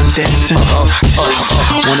keep on dancing?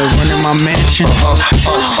 Wanna run in my mansion?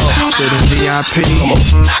 Sit in VIP?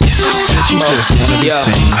 Knock yourself out. You just wanna be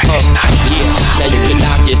seen. Now you can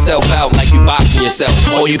knock yourself out like you boxing yourself,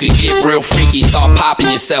 or you can get real freaky, start popping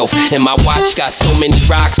yourself. And my watch got so many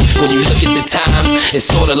rocks, when you look at the time, it's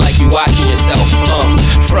sorta like you watching yourself.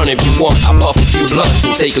 Front if you want, I puff a few blunts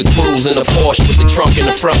and take a cruise in a Porsche with the trunk in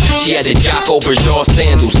the front. She had the Jocko Bergeron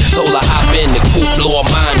sandals, told her hop in, the coupe blew her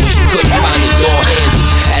mind when she couldn't find the door handles.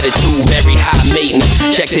 Attitude very high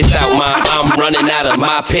maintenance. Check this out, ma, I'm running out of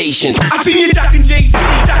my patience. I see you jockin' JC,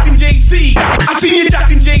 jockin' JC. I see you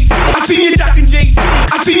jockin' JC. I see you jockin' JC.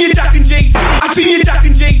 I see you jockin' JC. I see you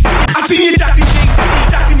jockin' JC. I see you jockin' JC.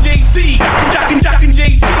 Jockin' JC. Jockin'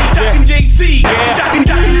 JC. Jockin' JC. Jockin'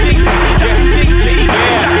 JC. Jockin' JC.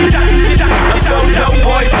 I'm so dope,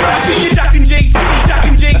 boys. I see you jockin' JC.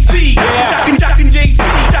 Jockin' JC. Jockin' JC.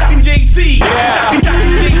 Jockin' JC.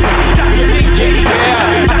 Jockin' JC.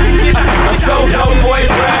 I'm so dope, boys.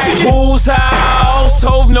 Who's house?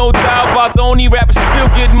 Hope no doubt about the only rapper still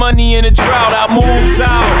get money in a drought. I moves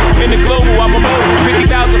out in the global. I'm a mobile,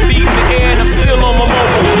 50,000 feet in the air, and I'm still on my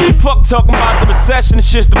mobile. Fuck talking about the recession, it's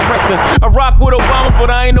just depressing. I rock with Obama, but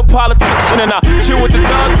I ain't no politician, and I chill with the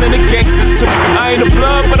thugs and the gangsters too. I ain't a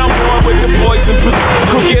blood, but I'm born with the boys in blue.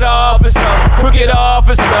 Crooked officer,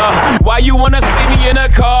 why you wanna see me in a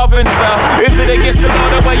coffin, sir? Is it against the law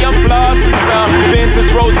the way I'm flossing, sir?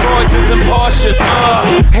 Benz's, Rolls Royces, and Porsches,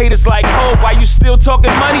 haters like, oh, why you still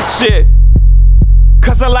talking money shit?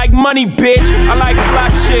 Cause I like money, bitch. I like fly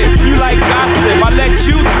shit. You like gossip. I let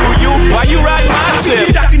you do you. Why you ride my tip?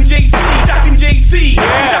 Jockin' JC. Jockin' JC.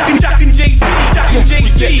 Jockin' JC. Jockin' JC. Jockin'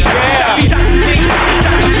 JC.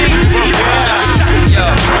 Jockin' JC.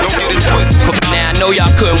 Now I know y'all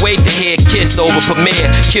couldn't wait to hear Kiss over premiere.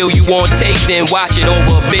 Kill you on tape, then watch it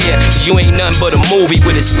over a beer. Cause you ain't nothing but a movie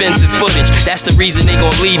with expensive footage. That's the reason they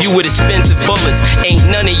gon' leave you with expensive bullets. Ain't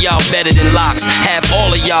none of y'all better than Locks. Have all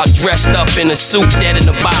of y'all dressed up in a suit, dead in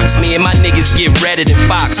the box. Me and my niggas get redder than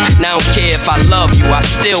Fox. Now I don't care if I love you, I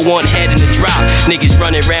still want head in the drop. Niggas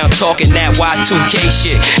running around talking that Y2K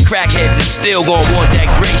shit. Crackheads is still gon' want that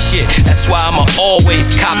great shit. That's why I'ma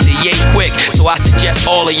always cop the yay quick. So I suggest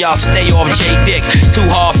all of y'all stay off J-Dick. Too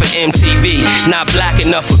hard for MTV, not black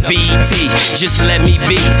enough for BET. Just let me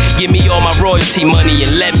be, give me all my royalty money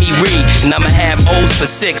and let me read. And I'ma have O's for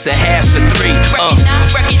 6 and halves for 3.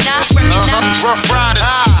 Recognize. Rough Riders,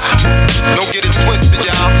 don't get it twisted,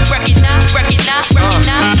 y'all. Recognize.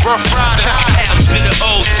 Rough Riders, M's to the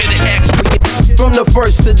O to the X. From the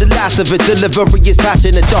first to the last of it, delivery is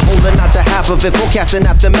passionate, the whole and not the half of it. Forecasting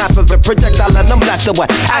aftermath of it, projectile and I'm blasted with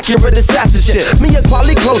accurate assassin shit. Me and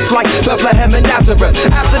Quali close like Bethlehem and Nazareth.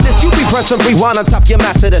 After this, you be pressing rewind on top your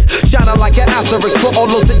master this. Shining like an asterisk for all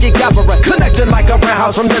those that you gather. Connected like a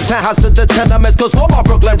roundhouse from the townhouse to the tenements. Cause all my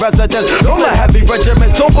Brooklyn residents, all the heavy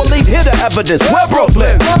regiments, don't believe, hear the evidence. We're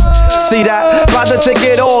Brooklyn. See that? Buy the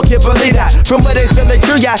ticket, all can't believe that. From where they send the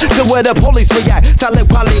tree at to where the police react. Talent,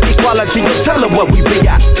 quality, equality, you tell them what we be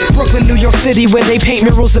at. Brooklyn, New York City, where they paint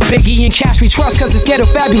murals of Biggie and Cash we trust, cause it's ghetto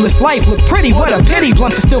fabulous life. Look pretty, what a pity.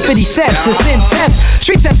 Blunts are still 50 cents, it's intense.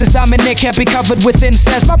 Street sense is dominant, can't be covered with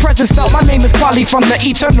incense. My presence felt, my name is Quali from the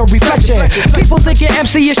eternal reflection. People think your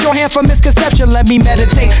MC is shorthand for misconception. Let me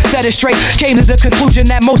meditate, set it straight. Came to the conclusion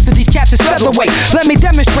that most of these cats is featherweight. Let me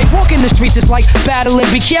demonstrate, walking the streets is like battling.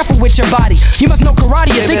 Be careful with your body. You must know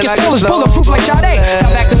karate, you think your soul is bulletproof like Sade.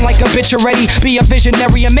 Stop acting like a bitch already, be a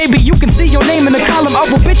visionary. And maybe you can see your name in the column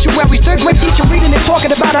of obituaries. Third grade teacher reading and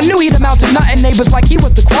talking about, I knew he'd amount to nothing. Neighbors like he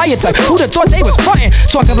was the quiet type. Who'd have thought they was frontin'?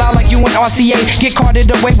 Talking loud like you and RCA. Get carted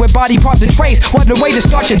away with body parts and trays. What a way to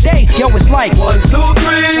start your day. Yo, it's like 1, 2,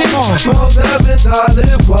 3. Most heavens I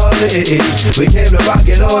live quality. We came to rock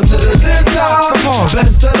it on to the tip top.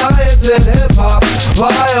 Best alliance in hip hop.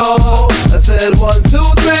 Why oh? I said 1, 2,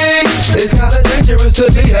 3. It's kinda dangerous to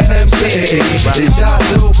be an MC. It's shot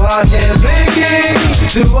Tupac and Biggie.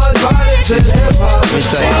 Too much violence in hip-hop. Let me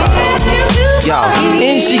tell you about it. Yo,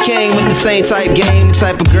 and she came with the same type game, the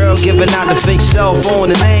type of girl giving out the fake cell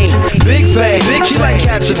phone and name. Big fame, she like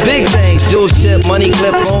capture big things. Jewel ship, money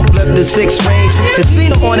clip on, flip the 6 range.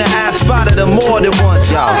 Casino on the app, spotted her more than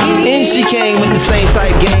once, y'all. And she came with the same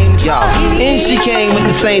type game, y'all. And she came with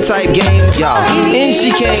the same type game, y'all. And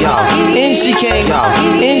she came, y'all. And she came, y'all.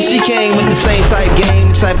 And she came with the same type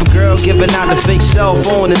game, the type of girl giving out the fake cell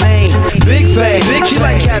phone and name. Big fame, she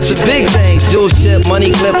like capture big things. Jewel ship,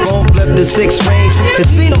 money clip on, flip the 6 range.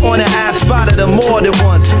 Casino on the app, spotted her more than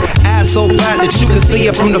once. Ass so fat that you can see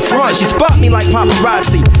her from the front. She spot me like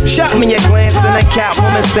paparazzi. Shot me a glance and that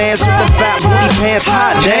Catwoman stands with the fat booty pants.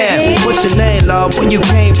 Hot damn. What's your name, love? Where you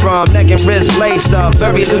came from? Neck and wrist laced up.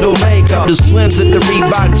 Very little makeup. The swims at the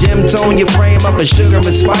Reebok gym. Tone your frame up with sugar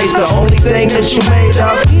and spice. The only thing that you made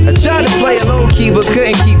up. I tried to play it low key but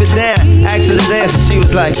couldn't keep it down. Asked her to dance and she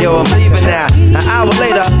was like, yo, I'm leaving now. An hour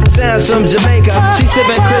later, sounds from Jamaica. She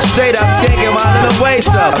sipping Chris straight up, skanking while in the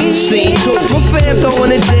waist up. Scene 2. My fam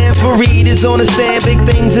throwing a jam for Reed is on the stand. Big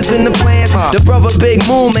things is in the plans. The brother Big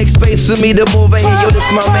Moon makes space for me to move in here. Yo, this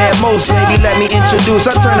my man Most, baby, let me introduce.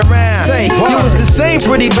 I turn around. Say, you was the same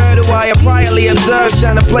pretty bird who I priorly observed,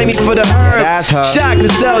 trying to play me for the herd. That's her. Shocked to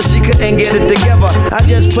tell she couldn't get it together. I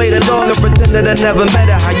just played along and pretended I never met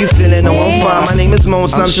her. How you feeling? Oh, I'm fine. My name is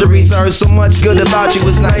Mons. I'm Sharice. I heard so much good about you.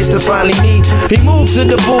 It's nice to finally meet. He moved to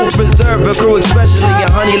the booth, preserve a crew, especially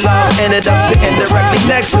your honey love. Ended up sitting directly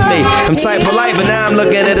next to me. I'm type polite, but now I'm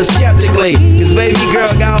looking at her skeptically. Cause baby girl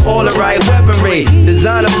got all the right weaponry.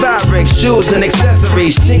 Designer fabrics, shoes and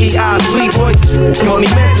accessories. Chinky eyes, sweet voices, on me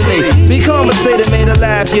mentally. Be conversated, made her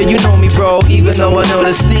laugh, yeah, you know me, bro. Even though I know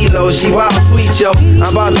the stilo, she wild sweet, yo.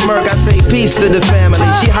 I'm about to murk, I say peace to the family.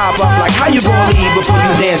 She hop up like, how you gonna leave before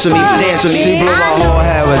you dance with me, dance with me? She blew my whole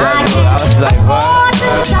head with that. I was like, what?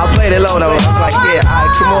 I played it low though. I was like, yeah,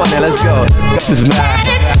 alright, come on now, let's go. Let's go. This mad.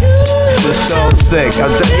 This was so sick.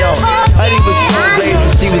 I'm telling yo, honey was so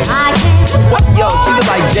blazing. She was, what? Yo, she was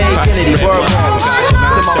like Jane Kennedy. Word one.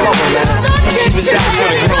 To my bubble, man. She was that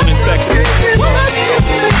sort of grown and sexy.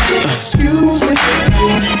 Excuse me.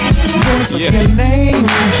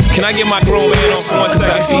 Can I get my grown man on for 1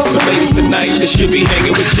 second? I see some ladies tonight that should be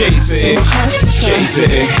hanging with Jay-Z.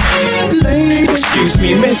 Jay-Z. Excuse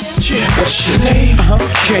me, miss. What's your name?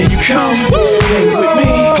 Can you come hang with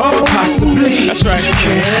me? Possibly. That's right.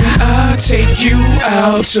 Can I take you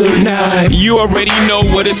out tonight? You already know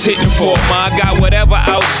what it's hitting for. I got whatever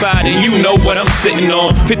outside and you know what I'm sitting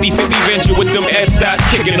on. 50-50 venture with them S-dots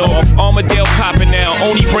kicking off. Armadale popping now,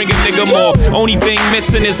 only bring a nigga more. Only thing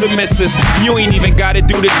missing is a missus. You ain't even gotta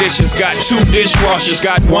do the dishes. Got 2 dishwashers,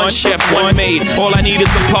 got 1 chef, 1 maid. All I need is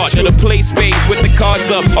a partner to play spades with the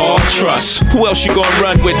cards up. All trust. Who else you gonna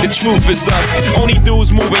run with? The truth is us. Only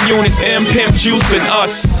dudes moving units, M Pimp Juice and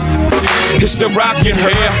us. It's the rockin'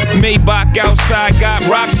 hair. Maybach outside got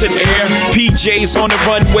rocks in air. PJs on the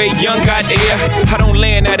runway, young got air. I don't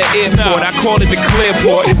land at an airport, I call it the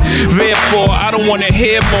clearport. Therefore, I don't wanna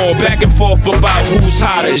hear more back and forth about who's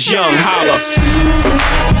hotter. Young holla.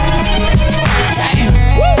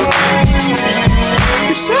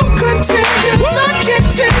 You're so contagious, I can't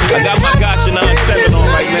take it. I got my gosh and 9-7 on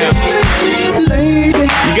right now.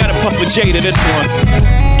 You gotta puff a J to this one.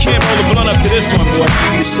 Can't roll a blunt up to this one, boy.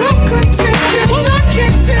 You're so contagious, I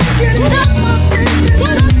can't take it.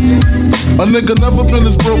 A nigga never been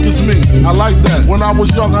as broke as me. I like that. When I was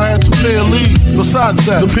young, I had 2 pair of leads. Besides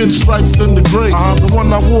that, the pinstripes and the gray. The one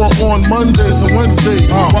I wore on Mondays and Wednesdays.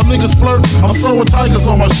 While niggas flirt, I'm sewing tigers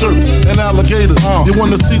on my shirt and alligators. You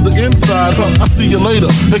wanna see the inside? I see you later.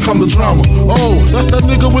 Here come the drama. Oh, that's that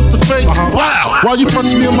nigga with the fake. Wow. Why you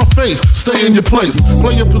punch me in my face? Stay in your place.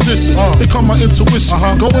 Play your position. Here come my intuition.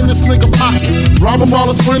 Go in this nigga pocket. Rob him while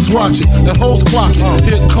his friends watching. And hoes clocking.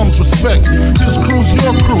 Here comes respect. His crew's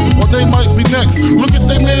your crew, or they might be next. Look at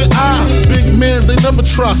they man, big man, they never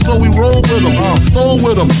try, so we roll with them, stole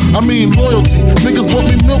with them. I mean loyalty. Niggas bought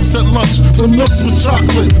me milks at lunch. The milks with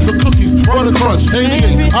chocolate, the cookies, butter crunch,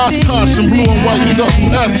 88, Oshkosh, and blue and white duck.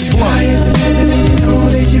 Ask the Sky is the limit, and you know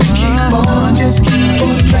that you keep on, just keep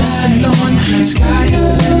on pressing on. Sky is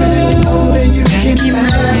the limit, and you know that you can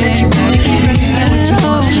have what you want, be what you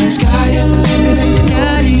want. Sky is the limit, and you know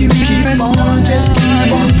that you keep on, just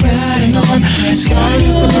keep on pressing on. Sky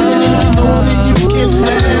is the limit, and you know that you can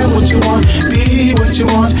have what you want, be what you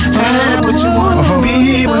want, have what you want,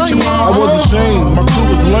 be what you want. I was ashamed, my crew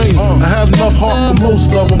was lame. I have no enough heart for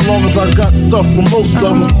most of them. Long as I got stuff from most of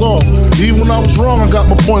them. Soft. Even when I was wrong, I got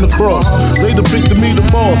my point across. They depicted me the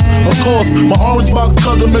boss. Of course, my orange box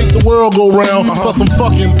cutter make the world go round. Plus I'm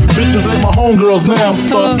fucking bitches ain't my homegirls now.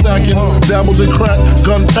 Start stacking, dabbled in crack,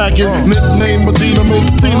 gun packing. Nickname Medina, made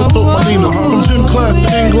the scene, took my Nina. From gym class to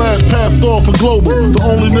English, passed off for global. The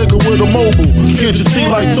only nigga with a mobile. Can't you see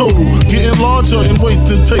like total? Getting larger in waist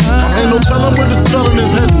and taste. Ain't no telling where the spelling is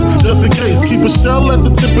heading. Just in case, keep a shell at the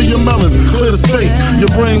tip of your melon. Clear the space. Your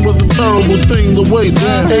brain was a terrible thing to waste.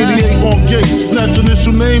 88 on gates, snatch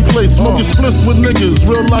initial nameplates. Smoking splits with niggas.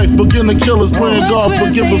 Real life, beginner killers. Praying God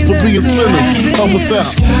forgive us for being sinners. Help us out.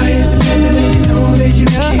 Sky is the limit and you know that you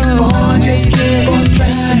keep on. Just keep on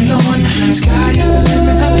pressing on. Sky is the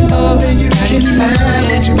limit and you know that you can have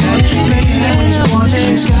what you want. Be what you want.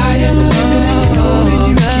 Sky is the limit and you know that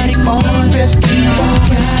you keep on. Just keep on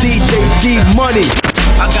pressing on. DJ D Money.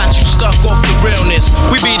 I got you stuck off the realness.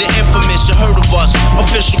 We be the infamous, you heard of us.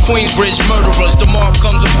 Official Queensbridge murderers. The mob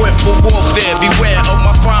comes equipped for warfare. Beware of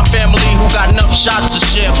my crime family who got enough shots to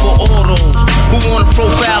share for all those who wanna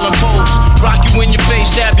profile and pose. Rock you in your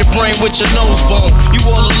face, stab your brain with your nose bone. You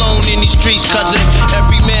all alone in these streets, cousin.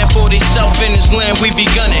 Every man for theyself in his land, we be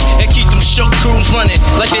gunning. And keep them shook crews running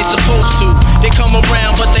like they supposed to. They come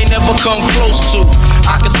around, but they never come close to.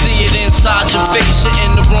 I can see it inside your face. You're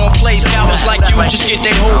in the wrong place. Cowards like you just get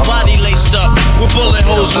their whole body laced up with bullet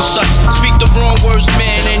holes and such. Speak the wrong words,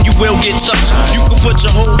 man, and you will get touched. You can put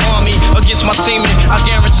your whole army against my team, and I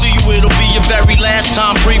guarantee you it'll be your very last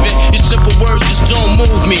time breathing. Your simple words just don't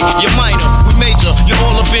move me. You're minor, we major. You're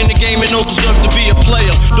all up in the game and don't deserve to be a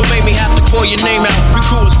player. Don't make me have to call your name out. Your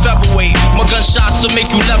crew is featherweight. My gunshots will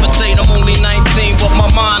make you levitate. I'm only 19, but my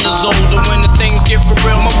mind is older. When the things get for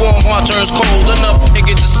real, my warm heart turns cold. Another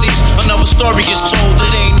nigga deceased, another story is told.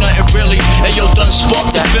 It ain't nothing really. And yo, done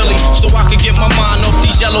sparked the Philly, so I can get my mind off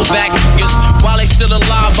these yellow back niggas. While they still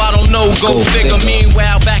alive, I don't know, go figure.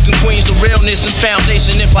 Meanwhile, back in Queens, the realness and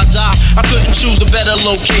foundation. If I die, I couldn't choose a better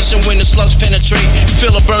location. When the slugs penetrate, you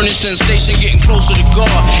feel a burning sensation. Getting closer to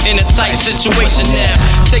God, in a tight situation now.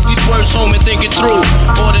 Take these words home and think it through,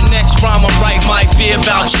 or the next rhyme I write might be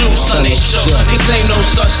about you. Son, they shook, cause ain't no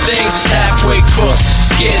such thing as halfway crooks.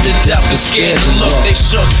 Scared to death and scared to look, they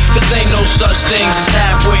shook. Cause ain't no such thing as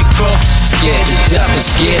halfway crooks. Scared to death and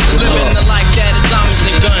scared to look. Living the life that is diamonds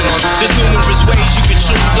and guns. There's numerous ways you can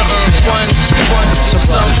choose to earn funds. So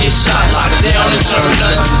some get shot, locked down and turn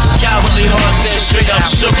nuns. Cowardly hearts and straight up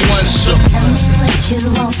shook ones. Shook. Tell me what you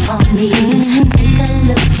want from me. Take a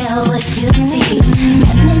look at what you see.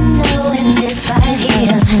 Let me know if this right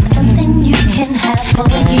here something you can have for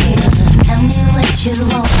years. Tell me what you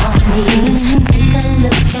want from me. Take a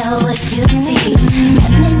look at what you see.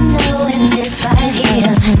 Let me know if this right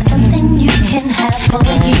here something you can have for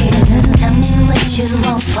years. Tell me what you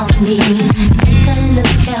want from me. Take a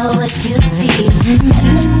look at what you see. Let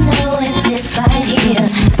me know if this right here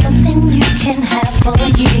something you can have for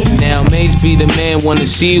years. Now Maze be the man, wanna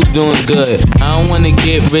see you doing good. I don't wanna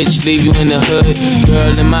get rich, leave you in the hood.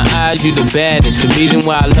 Girl, in my eyes, you the baddest. The reason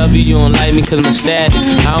why I love you, you don't like me cause my status.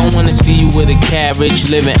 I don't wanna see you with a carriage,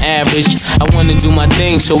 living average. I wanna do my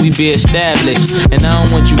thing so we be established. And I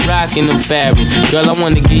don't want you rocking them fabrics. Girl, I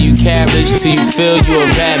wanna give you carriage till you feel you a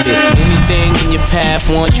rabbit. Anything in your path,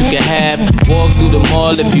 want you can have. Walk through the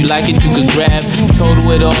mall, if you like it, you can grab.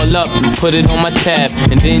 Total it all up and put it on my tab.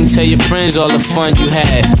 And then tell your friends all the fun you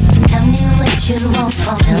had. Tell me what you want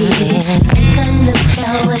from me. Take a look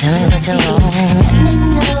at what you see. Let me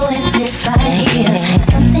know if this right here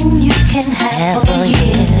something you can have for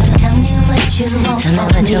years. Tell me what you want from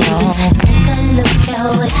me. Take a look at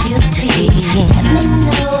what you see. Let me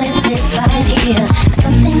know if this right here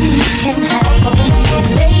something you can have for years.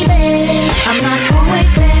 Baby, I'm not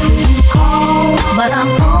always there when you call, but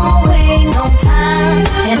I'm always on time.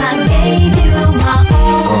 And I gave you my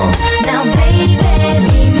all. Now baby,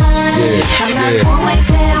 be mine. I'm not always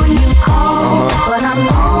there when you call, but I'm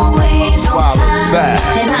always on time.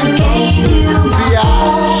 And I gave you my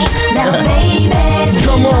all. Now baby,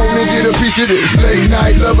 come on and get a piece of this late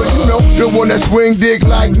night lover. You know, the one that swing dick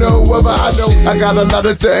like no other. I know I got a lot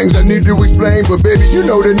of things I need to explain, but baby, you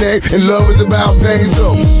know the name, and love is about pain.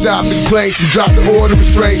 So stop the complaints and drop the order of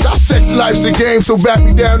restraints. Our sex life's a game, so back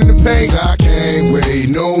me down in the pain. I can't wait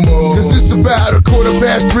no more, cause it's about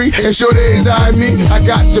 3:15, and sure days I me. I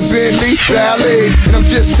got the Bentley Ballet, and I'm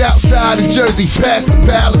just outside of Jersey, past the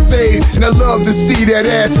Palisades. And I love to see that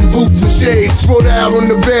ass in boots and shades. Throw out on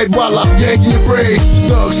the bed while I'm yanking your braids.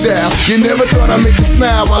 Thug style, you never thought I'd make you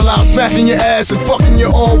smile while I'm smacking your ass and fucking you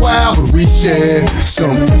all wild. But we share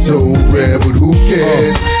something so rare, but who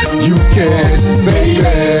cares? You can, baby.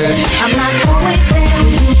 I'm not always there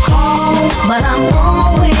when you call,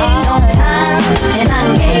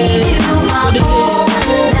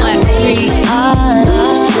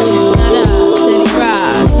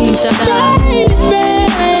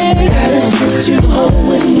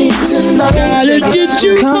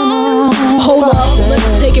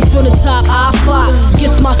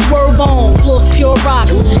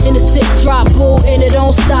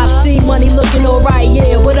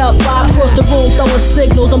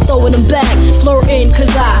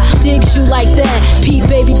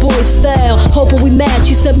 hoping we match.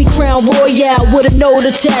 He sent me Crown Royale with a note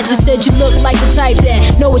attached. He said you look like the type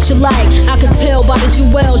that know what you like. I can tell by the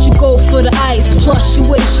jewels you go for the ice. Plus you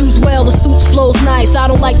wear the shoes well, the suit flows nice. I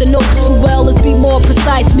don't like the notes too well, let's be more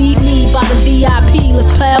precise. Meet me by the VIP,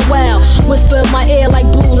 let's powwow. Whisper in my ear like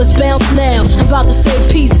blue, let's bounce now. I'm about to say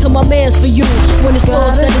peace to my mans for you. When it's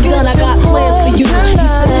all said and done, I got plans for you. He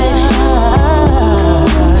said,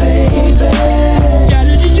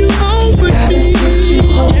 gotta get you home with me.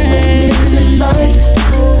 Tonight.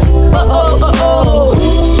 Oh,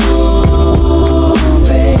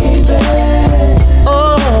 baby.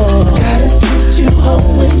 Oh, gotta get you home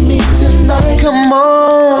with me tonight. Come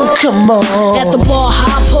on, come on. At the bar,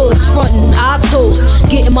 high post, frontin', I toast.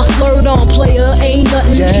 Getting my flirt on, player, ain't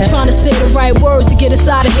nothing. He tryna say the right words to get us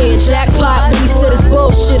out of here. Jackpot when he said his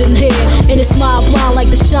bullshit in here. And his smile blind like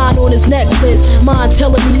the shine on his necklace. Mind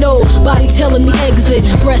telling me no, body telling me exit.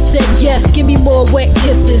 Breast said yes, give me more wet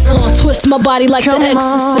kisses. Twist my body like the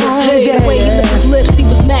Exorcist. Hey, the way he licked his lips, he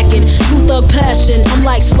was macking. True thug passion. I'm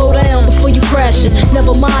like, slow down before you crashing.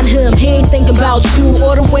 Never mind him, he ain't thinking about you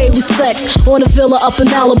or the way we sex. On a villa up in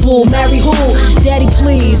Malibu. Marry who? Daddy,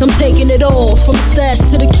 please. I'm taking it all from the stash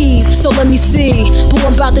to the keys. So let me see. But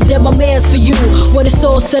I'm about to dead my mans for you. When it's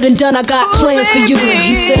all said and done, I got plans for you.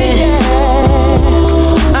 He said,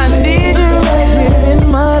 I need you right here in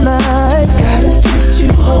my life. Gotta get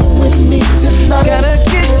you home with me tonight. Gotta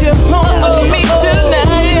get you home with me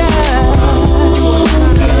tonight.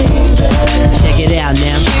 Check it out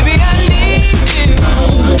now. Baby, I need you.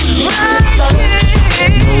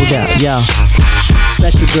 Hold up, yo.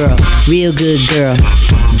 Special girl, real good girl.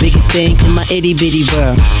 Biggest thing in my itty bitty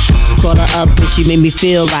world. Call her up and she made me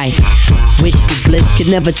feel right. Wish the bliss could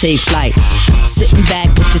never take flight. Sitting back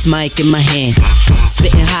with this mic in my hand,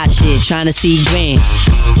 spitting hot shit, trying to see grand.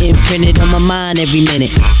 Imprinted on my mind every minute.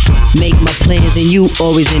 Make my plans and you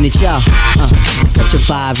always in it, y'all. It's such a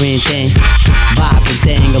vibrant thing. Vibrant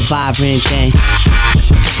thing, a vibrant thing.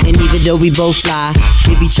 And even though we both fly,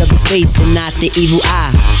 give each other space and not the evil eye.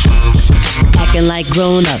 Acting like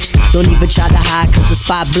grown-ups, don't even try to hide cause the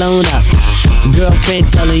spot blown up. Girlfriend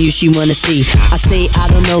telling you she wanna see. I say I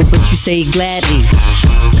don't know, but you say gladly.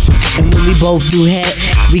 And when we both do head,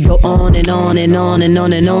 we go on and on and on and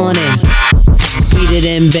on and on and sweeter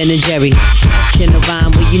than Ben and Jerry. Can I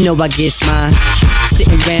rhyme? Well, you know I get mine.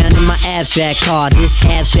 Sitting around in my abstract car. This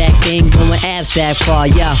abstract thing going abstract far,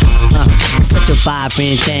 yeah. Such a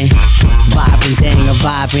vibrant thing. Vibrant thing, a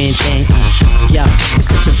vibrant thing. Yeah, it's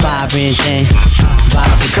such a vibrant thing.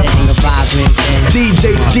 Vibrant thing, a vibrant thing.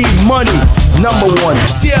 DJ D Money, #1.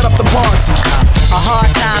 Tear up the party. A hard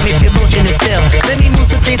time if your motion is still. Let me move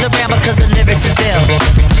some things around because the lyrics is ill.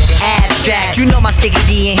 Abstract, you know my sticky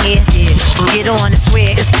D in here. Get on and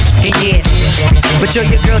swear it's in here. But yo,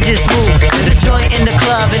 your girl just moved to the joint in the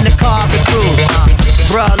club in the car for groove.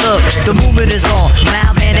 Bruh, look, the movement is on.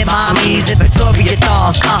 Malman and mommies and Victoria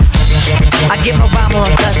dolls. I get my rhyme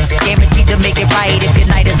on dust, guaranteed to make it right if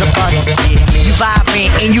your night is a bust. You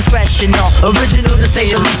vibrant and you fresh and all. Original to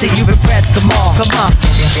say the least, and you impressed. Come on, come on.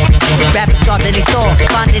 Rappers caught in they store,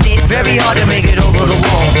 finding it very hard to make it over the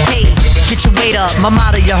wall. Hey, get your weight up, my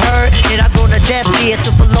motto you heard. And I go to death ear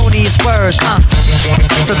to felonious words.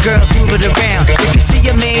 So girls move it around. If you see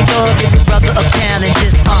your main dog, give your brother a pound and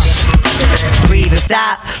just breathe and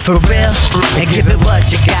stop for real and give it what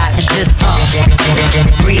you got and just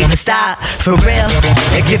breathe and stop for real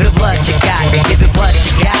and give it what you got and give it what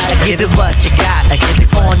you got and give it what you got and give it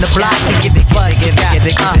on the block and give it what you got.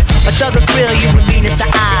 A thugger grill you with meanness of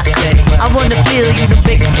eyes. I wanna feel you the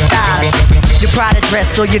big thighs. Your Prada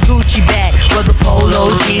dress or your Gucci bag, whether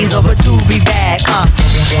polo jeans or a doobie bag.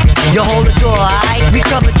 You hold the door, alright? We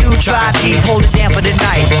coming through, try deep, hold it down for the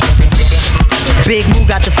night. Big Moo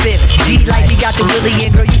got the fifth. D-Life, he got the Willie,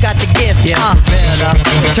 and girl, you got the gift.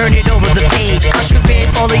 Turn it over the page. Usher in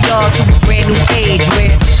all of y'all to a brand new age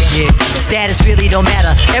where status really don't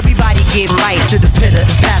matter. Everybody get right to the pitter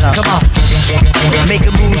and patter. Come on. Make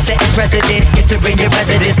a move, setting precedence. Entering your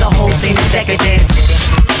residence, the whole scene is decadence.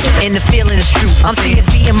 And the feeling is true. I'm seeing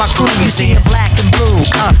beat in my crew, you seeing black and blue.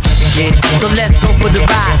 So let's go for the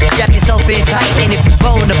ride. Strap yourself in tight, and if you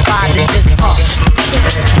bona fide, then just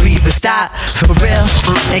breathe and stop for real,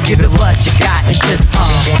 and give it what you got, and just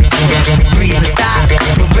breathe and stop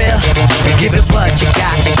for real, and give it what you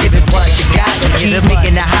got, and give it what you got, and keep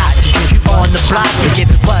making it hot. If you on the block, and give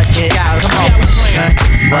it what you got. Come on.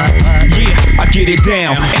 Yeah, I get it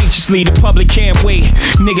down. Anxiously, the public can't wait.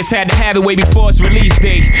 Niggas had to have it way before its release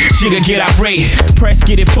date. Jigga get irate, press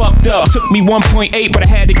get it fucked up. Took me 1.8, but I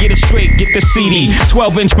had to get it straight. Get the CD,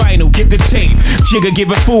 12-inch vinyl, get the tape. Jigga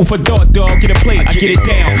give it food for thought, dog. Get a plate, I get it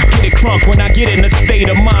down. Get it crunk when I get in a state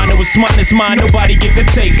of mind. It was mine, it's mine. Nobody get the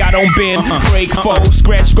take. I don't bend, break, fold,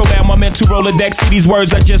 scratch, go down my mental Rolodex. See these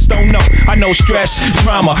words I just don't know. I know stress,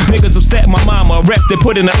 drama. Niggas upset my mama. Arrested,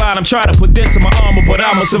 put in a line. I'm trying to put this in my armor, but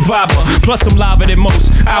I'm a survivor. Plus I'm liver than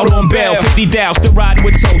most. Out on bail, 50 down, still riding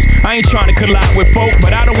with toast. I ain't trying to collide with folk,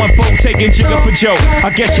 but I don't want folk taking Jigga for joke.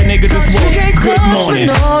 I guess your niggas is woke. Good morning.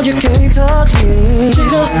 No, you can't touch me.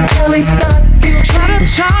 Jigga, Kelly, not guilty. Try to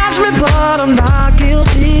charge me, but I'm not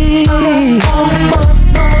guilty.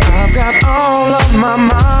 I've got all of my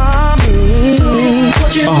mommy.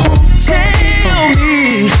 What you tell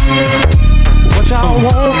me? What y'all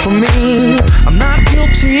want from me? I'm not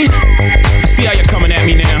guilty. I see how you're coming at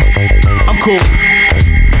me now. I'm cool.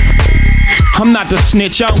 I'm not the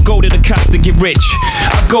snitch, I don't go to the cops to get rich.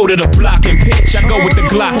 I go to the block and pitch. I go with the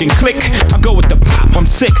Glock and click. I go with the pop, I'm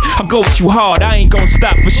sick. I go with you hard, I ain't gon'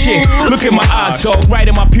 stop for shit. Look in my eyes, dog, right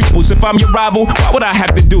in my pupils. If I'm your rival, why would I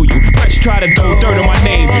have to do you? Press try to throw dirt on my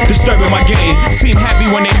name, disturbing my game. Seemed happy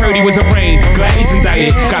when they heard he was arraigned. Glad he's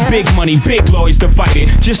indicted. Got big money, big lawyers to fight it.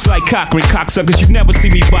 Just like Cochran, cocksuckers, you never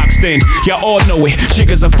see me boxed in. Y'all all know it,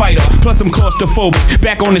 Jigga's a fighter. Plus I'm claustrophobic,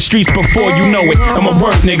 back on the streets before you know it. I'm a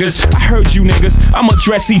word niggas, I heard you niggas. I'ma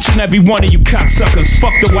dress each and every one of you cocksuckers.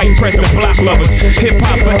 Fuck the white press, the block lovers. Hip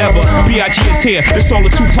hop forever, B.I.G. is here. This all the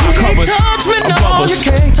Tupac covers. No, you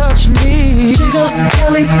can't touch me. Jigga,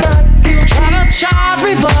 Kelly, not guilty. Try to charge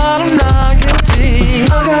me, but I'm not guilty.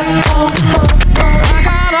 I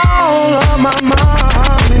got all of my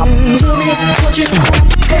mommy. Tell me what you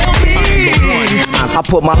tell me. I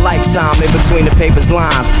put my lifetime in between the paper's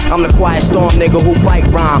lines. I'm the quiet storm nigga who fight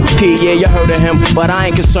rhyme. P, yeah, you heard of him, but I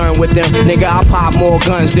ain't concerned with them. Nigga, I pop more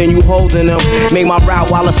guns than you holding them. Make my route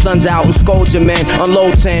while the sun's out and scold your men.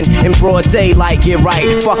 Unload 10 in broad daylight, get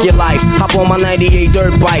right. Fuck your life. Hop on my 98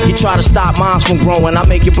 dirt bike. You try to stop mines from growing. I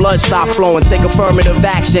make your blood stop flowing. Take affirmative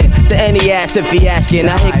action to any ass if he asking.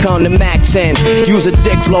 Now here come the Mac 10. Use a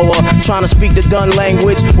dick blower. Trying to speak the done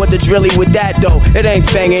language. What the drilly with that though? It ain't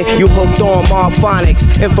banging. You hooked on Marphonics.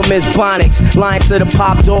 Infamous Bonics. Lying to the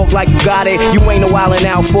pop dog like you got it. You ain't no wildin'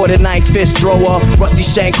 out for the night fist thrower. Rusty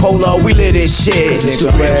Shank Cola. We lit this shit. It's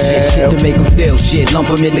the real shit to make them feel shit. Lump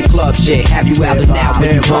them in the club shit. Have you out and out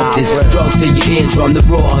when you bump this. Drugs in your eardrum, the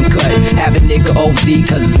raw uncut. Have a nigga OD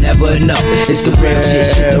cause it's never enough. It's the real shit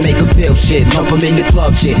to make them feel shit. Lump them in the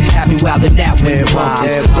club shit. Have you out and out when you bump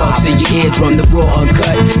this. Drugs in your eardrum, the raw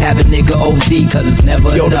uncut. Have a nigga OD cause it's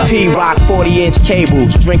never Yo, enough. the P-Rock 40-inch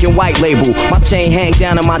cables. Drinking white label. My chain hang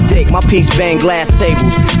down on my dick. My piece bang glass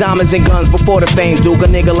tables. Diamonds and guns before the fame, Duke. A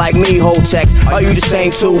nigga like me hold checks. Are you the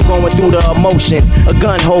same too? Going through the emotions. A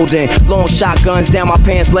gun holding. Long shotguns down my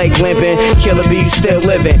pants leg limping. Killer B, you still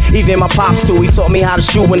living. Even my pops too. He taught me how to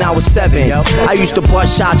shoot when I was 7. I used to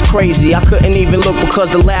bust shots crazy. I couldn't even look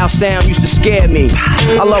because the loud sound used to scare me.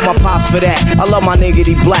 I love my pops for that. I love my nigga,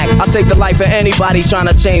 he black. I take the life of anybody trying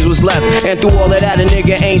to change what's left. And through all of that, a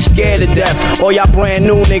nigga ain't scared to death. All y'all brand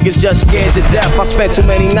new niggas just scared to death. I spent too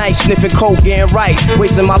many nights sniffing coke, getting right,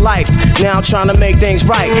 wasting my life. Now I'm trying to make things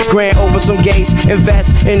right. Grand open some gates,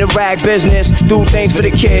 invest in the rag business, do things for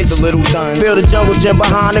the kids. The little guns. Build a jungle gym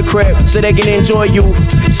behind the crib so they can enjoy youth.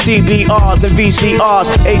 CBRs and VCRs,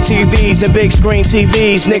 ATVs and big screen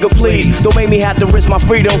TVs. Nigga, please don't make me have to risk my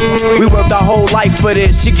freedom. We worked our whole life for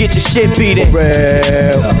this. You get your shit beaten.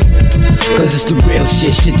 Real. Cause it's the real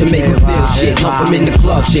shit to make them feel shit. Lump them in the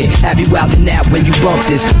club shit. Have you out and out when you bump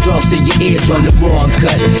this. Drugs in your eardrum, the raw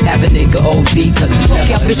cut. Have a nigga OD cause it's fuck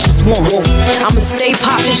y'all bitches want. I'ma stay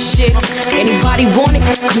poppin' shit. Anybody want it?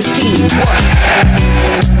 Come see me. What?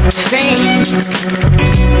 Fame.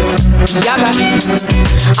 Yaga.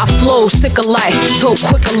 I flow sick of life, so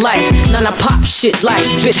quick of life. None I pop shit like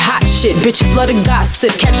spit hot shit. Bitches love to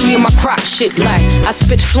gossip. Catch me in my crock shit like I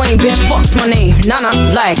spit flame, bitch. Fuck's my name. Nana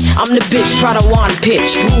like I'm the bitch. Prada one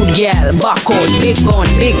pitch. Rude yeah, barcode. Big gun,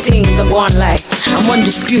 big things are going like I'm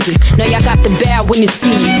undisputed. Now y'all got the bad when you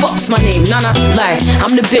see me. Fuck's my name. Nana like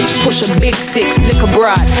I'm the bitch. Push a big 6, lick a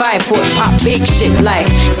broad, 5 foot, pop big shit like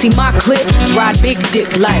see my clip, ride big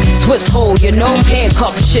dick like Swiss hole, you know,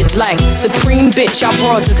 handcuff shit like Supreme bitch. Y'all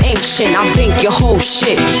broads is ancient. I think your whole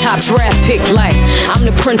shit. Top draft pick like I'm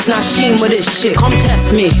the Prince Nasheem with this shit. Come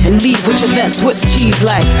test me and leave with your best Swiss cheese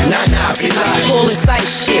like Nah, be like flawless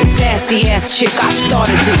ice shit. Sassy ass chick. I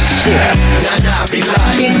started this shit. Nah, be like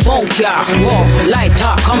big bonk y'all. Whoa, light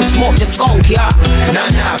talk. Come smoke the skunk y'all.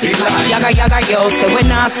 Nah, be like Yaga yaga, yo. So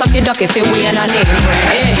when I suck it, duck if it we and I name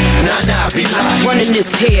brand. Nah, be like. Running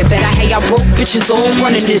this here, bet I hate y'all broke bitches all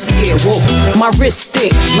running this here. Whoa, my wrist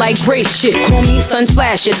thick like gray shit. Call me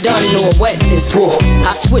Sunsplash, you done know wetness. Whoa,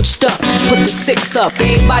 I switched up, put the 6 up.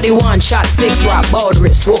 Everybody want shot 6, rock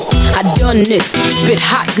Baldress. Whoa, I done this, spit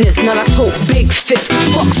hotness. None I talk big fit,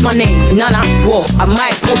 fuck's my name. Nana, whoa, I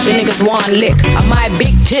might post the niggas want lick. I might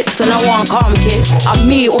big tits and I want calm kiss. I'm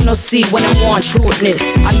me on the see when I want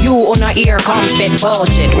truthness. Are you on the ear come spit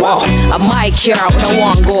bullshit? Whoa, I might care when I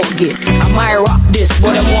want go get. I might rock this,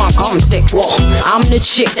 but I want come stick. Whoa, I'm the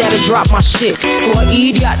chick that'll drop my shit. For an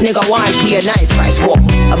idiot nigga want pay a nice price. Whoa,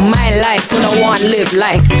 of my life when I want live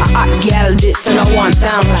like a hot gal this and I want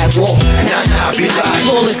sound like whoa. Nah, be like.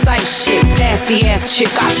 Full of sight shit, sassy ass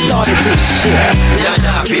chick. I started this shit.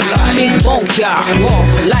 Nah, be like. Big bunk ya,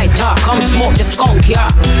 whoa, light talk, come smoke the skunk ya.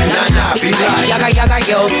 Nah, be like. Yaga yaga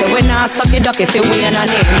yo, so when I suck it duck if it we and I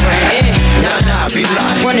name brand. Nah, be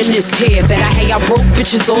like. Running this here, bet I hate y'all broke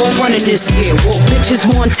bitches all running this here. Whoa, bitches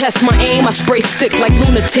want test my aim, I spray sick like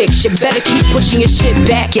lunatics. You better keep pushing your shit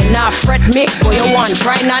back, you're not Fred Mick. Boy, you want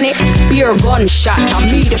trying on it? Beer gunshot, I'm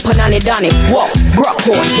me to put on it on it. Whoa, gruck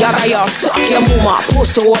hot, yaga y'all suck your mama,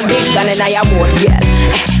 pussy one big gun and I am one, yeah.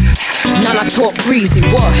 None I talk greasy,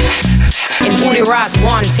 boy. And booty rods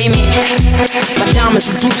want see me. My diamonds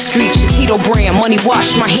is Blue Street, Tito brand, money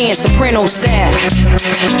wash my hands, Soprano style.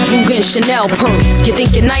 Rugen Chanel purse. You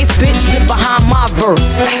think you're nice, bitch? Spit behind my verse.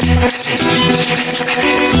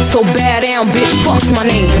 So bad down, bitch. Fuck's my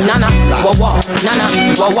name. Nana, wah wah, nana,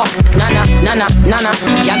 wah wah, nana, nana, nana,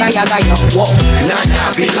 yaga yaga yo, whoa. Nah,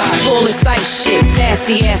 be like. Full of sight shit,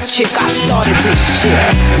 sassy ass chick. I started this shit.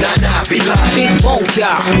 Nah, be like. Big bunk ya,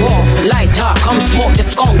 whoa, light talk, come smoke the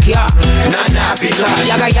skunk ya. Nah, be like.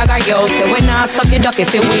 Yaga yaga yo, so when I suck it duck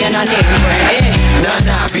if it we and I name brand.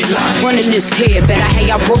 Nah, be like. Running this here, bet I hate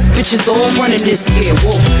y'all broke bitches all running this here.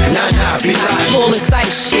 Whoa, nah, be like. Full of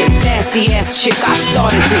sight shit, sassy ass chick. I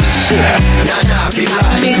started this shit. Nah, be like.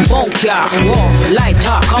 Big bunk ya, whoa, light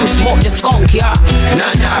talk, come smoke the skunk ya.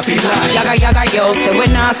 Nah, be like. Yaga yaga yo, so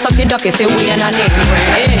when I suck it duck if it we and I name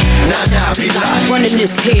brand. Nah, be like. Running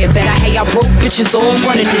this here, bet I hate y'all broke bitches all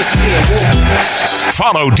running this here. Whoa.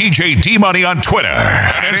 Follow DJ D-Money on Twitter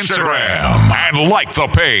and Instagram and like the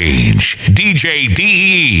page DJ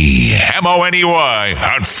DEMONEY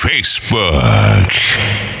on Facebook.